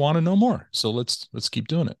 people want to know more. So let's keep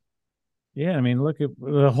doing it. Yeah, I mean, look,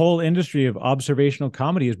 the whole industry of observational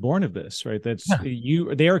comedy is born of this, right?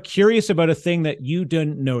 They are curious about a thing that you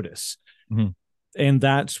didn't notice. Mm-hmm. And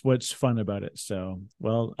that's what's fun about it. So,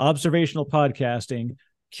 well, observational podcasting,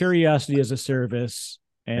 curiosity as a service,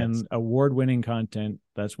 and award-winning content.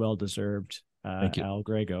 That's well-deserved. Thank you, Al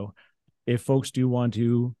Grego. If folks do want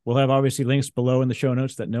to, we'll have obviously links below in the show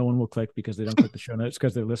notes that no one will click because they don't click the show notes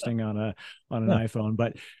because they're listening on an iPhone.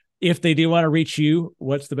 But if they do want to reach you,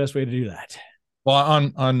 what's the best way to do that?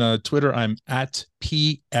 Well, on Twitter, I'm at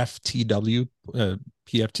PFTW,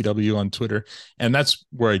 PFTW on Twitter. And that's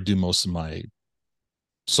where I do most of my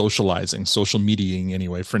socializing, social mediaing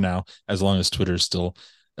anyway, for now, as long as Twitter is still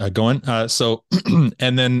going. So,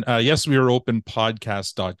 and then Yes We Are Open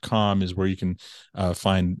podcast.com is where you can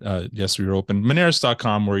find Yes We Are Open,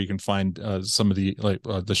 Moneris.com, where you can find some of the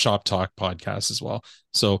the Shop Talk podcasts as well.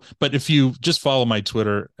 So, but if you just follow my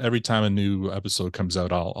Twitter, every time a new episode comes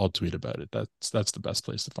out, I'll tweet about it. That's the best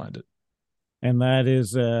place to find it. And that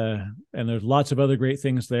is, and there's lots of other great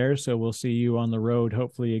things there. So we'll see you on the road,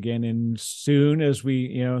 hopefully again in soon as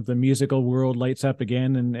we, the musical world lights up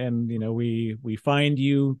again, and we find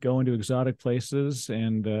you going to exotic places,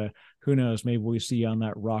 and who knows, maybe we see you on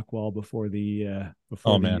that rock wall before the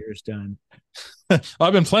year's done.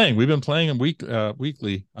 I've been playing. We've been playing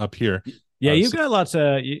weekly up here. Yeah, you've got lots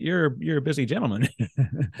of. You're a busy gentleman.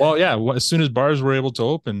 Well, yeah. As soon as bars were able to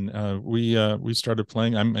open, we started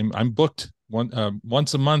playing. I'm booked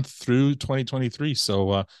once a month through 2023,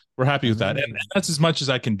 so we're happy with that, and that's as much as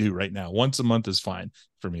I can do right now. Once a month is fine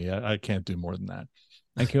for me. I can't do more than that.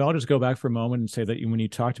 And can I'll just go back for a moment and say that when you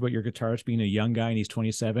talked about your guitarist being a young guy and he's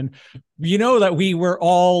 27, that we were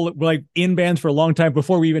all like in bands for a long time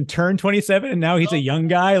before we even turned 27, and now he's a young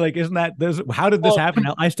guy. Like, isn't that this? How did this happen?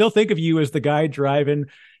 I still think of you as the guy driving,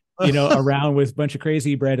 around with a bunch of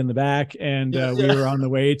crazy bread in the back, and we were on the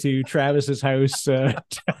way to Travis's house to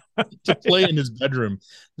play in his bedroom.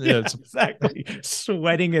 Yeah, exactly.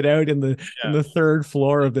 Sweating it out in the third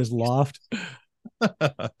floor of this loft.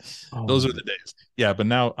 Those are the days. Yeah, but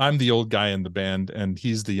now I'm the old guy in the band, and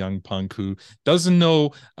he's the young punk who doesn't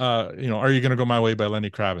know. Are You Gonna Go My Way by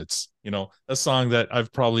Lenny Kravitz? A song that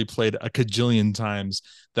I've probably played a cajillion times.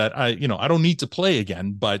 That I don't need to play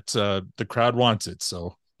again, but the crowd wants it.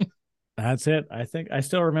 So that's it. I think I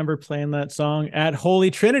still remember playing that song at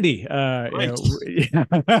Holy Trinity. Right.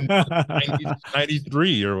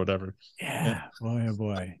 93 or whatever. Yeah. Boy, oh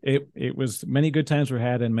boy. It was many good times were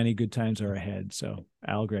had and many good times are ahead. So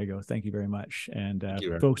Al Grego, thank you very much. And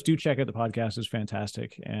folks, do check out the podcast. It's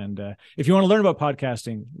fantastic. And if you want to learn about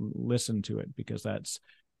podcasting, listen to it, because that's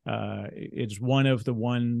it's one of the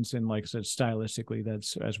ones, and like I said, stylistically,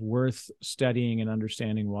 that's as worth studying and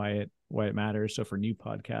understanding why it matters. So for new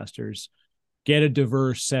podcasters, get a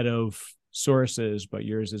diverse set of sources, but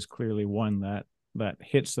yours is clearly one that that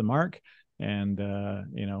hits the mark. And,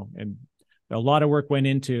 and a lot of work went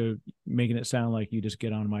into making it sound like you just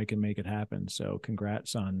get on mic and make it happen. So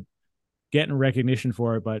congrats on getting recognition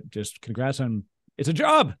for it, but just congrats on, it's a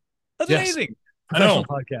job. That's amazing. Professional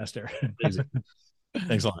podcaster. Amazing.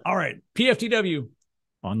 Thanks a lot. All right. PFTW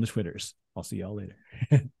on the Twitters. I'll see y'all later.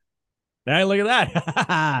 Hey, look at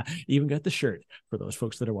that. Even got the shirt for those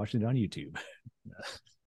folks that are watching it on YouTube.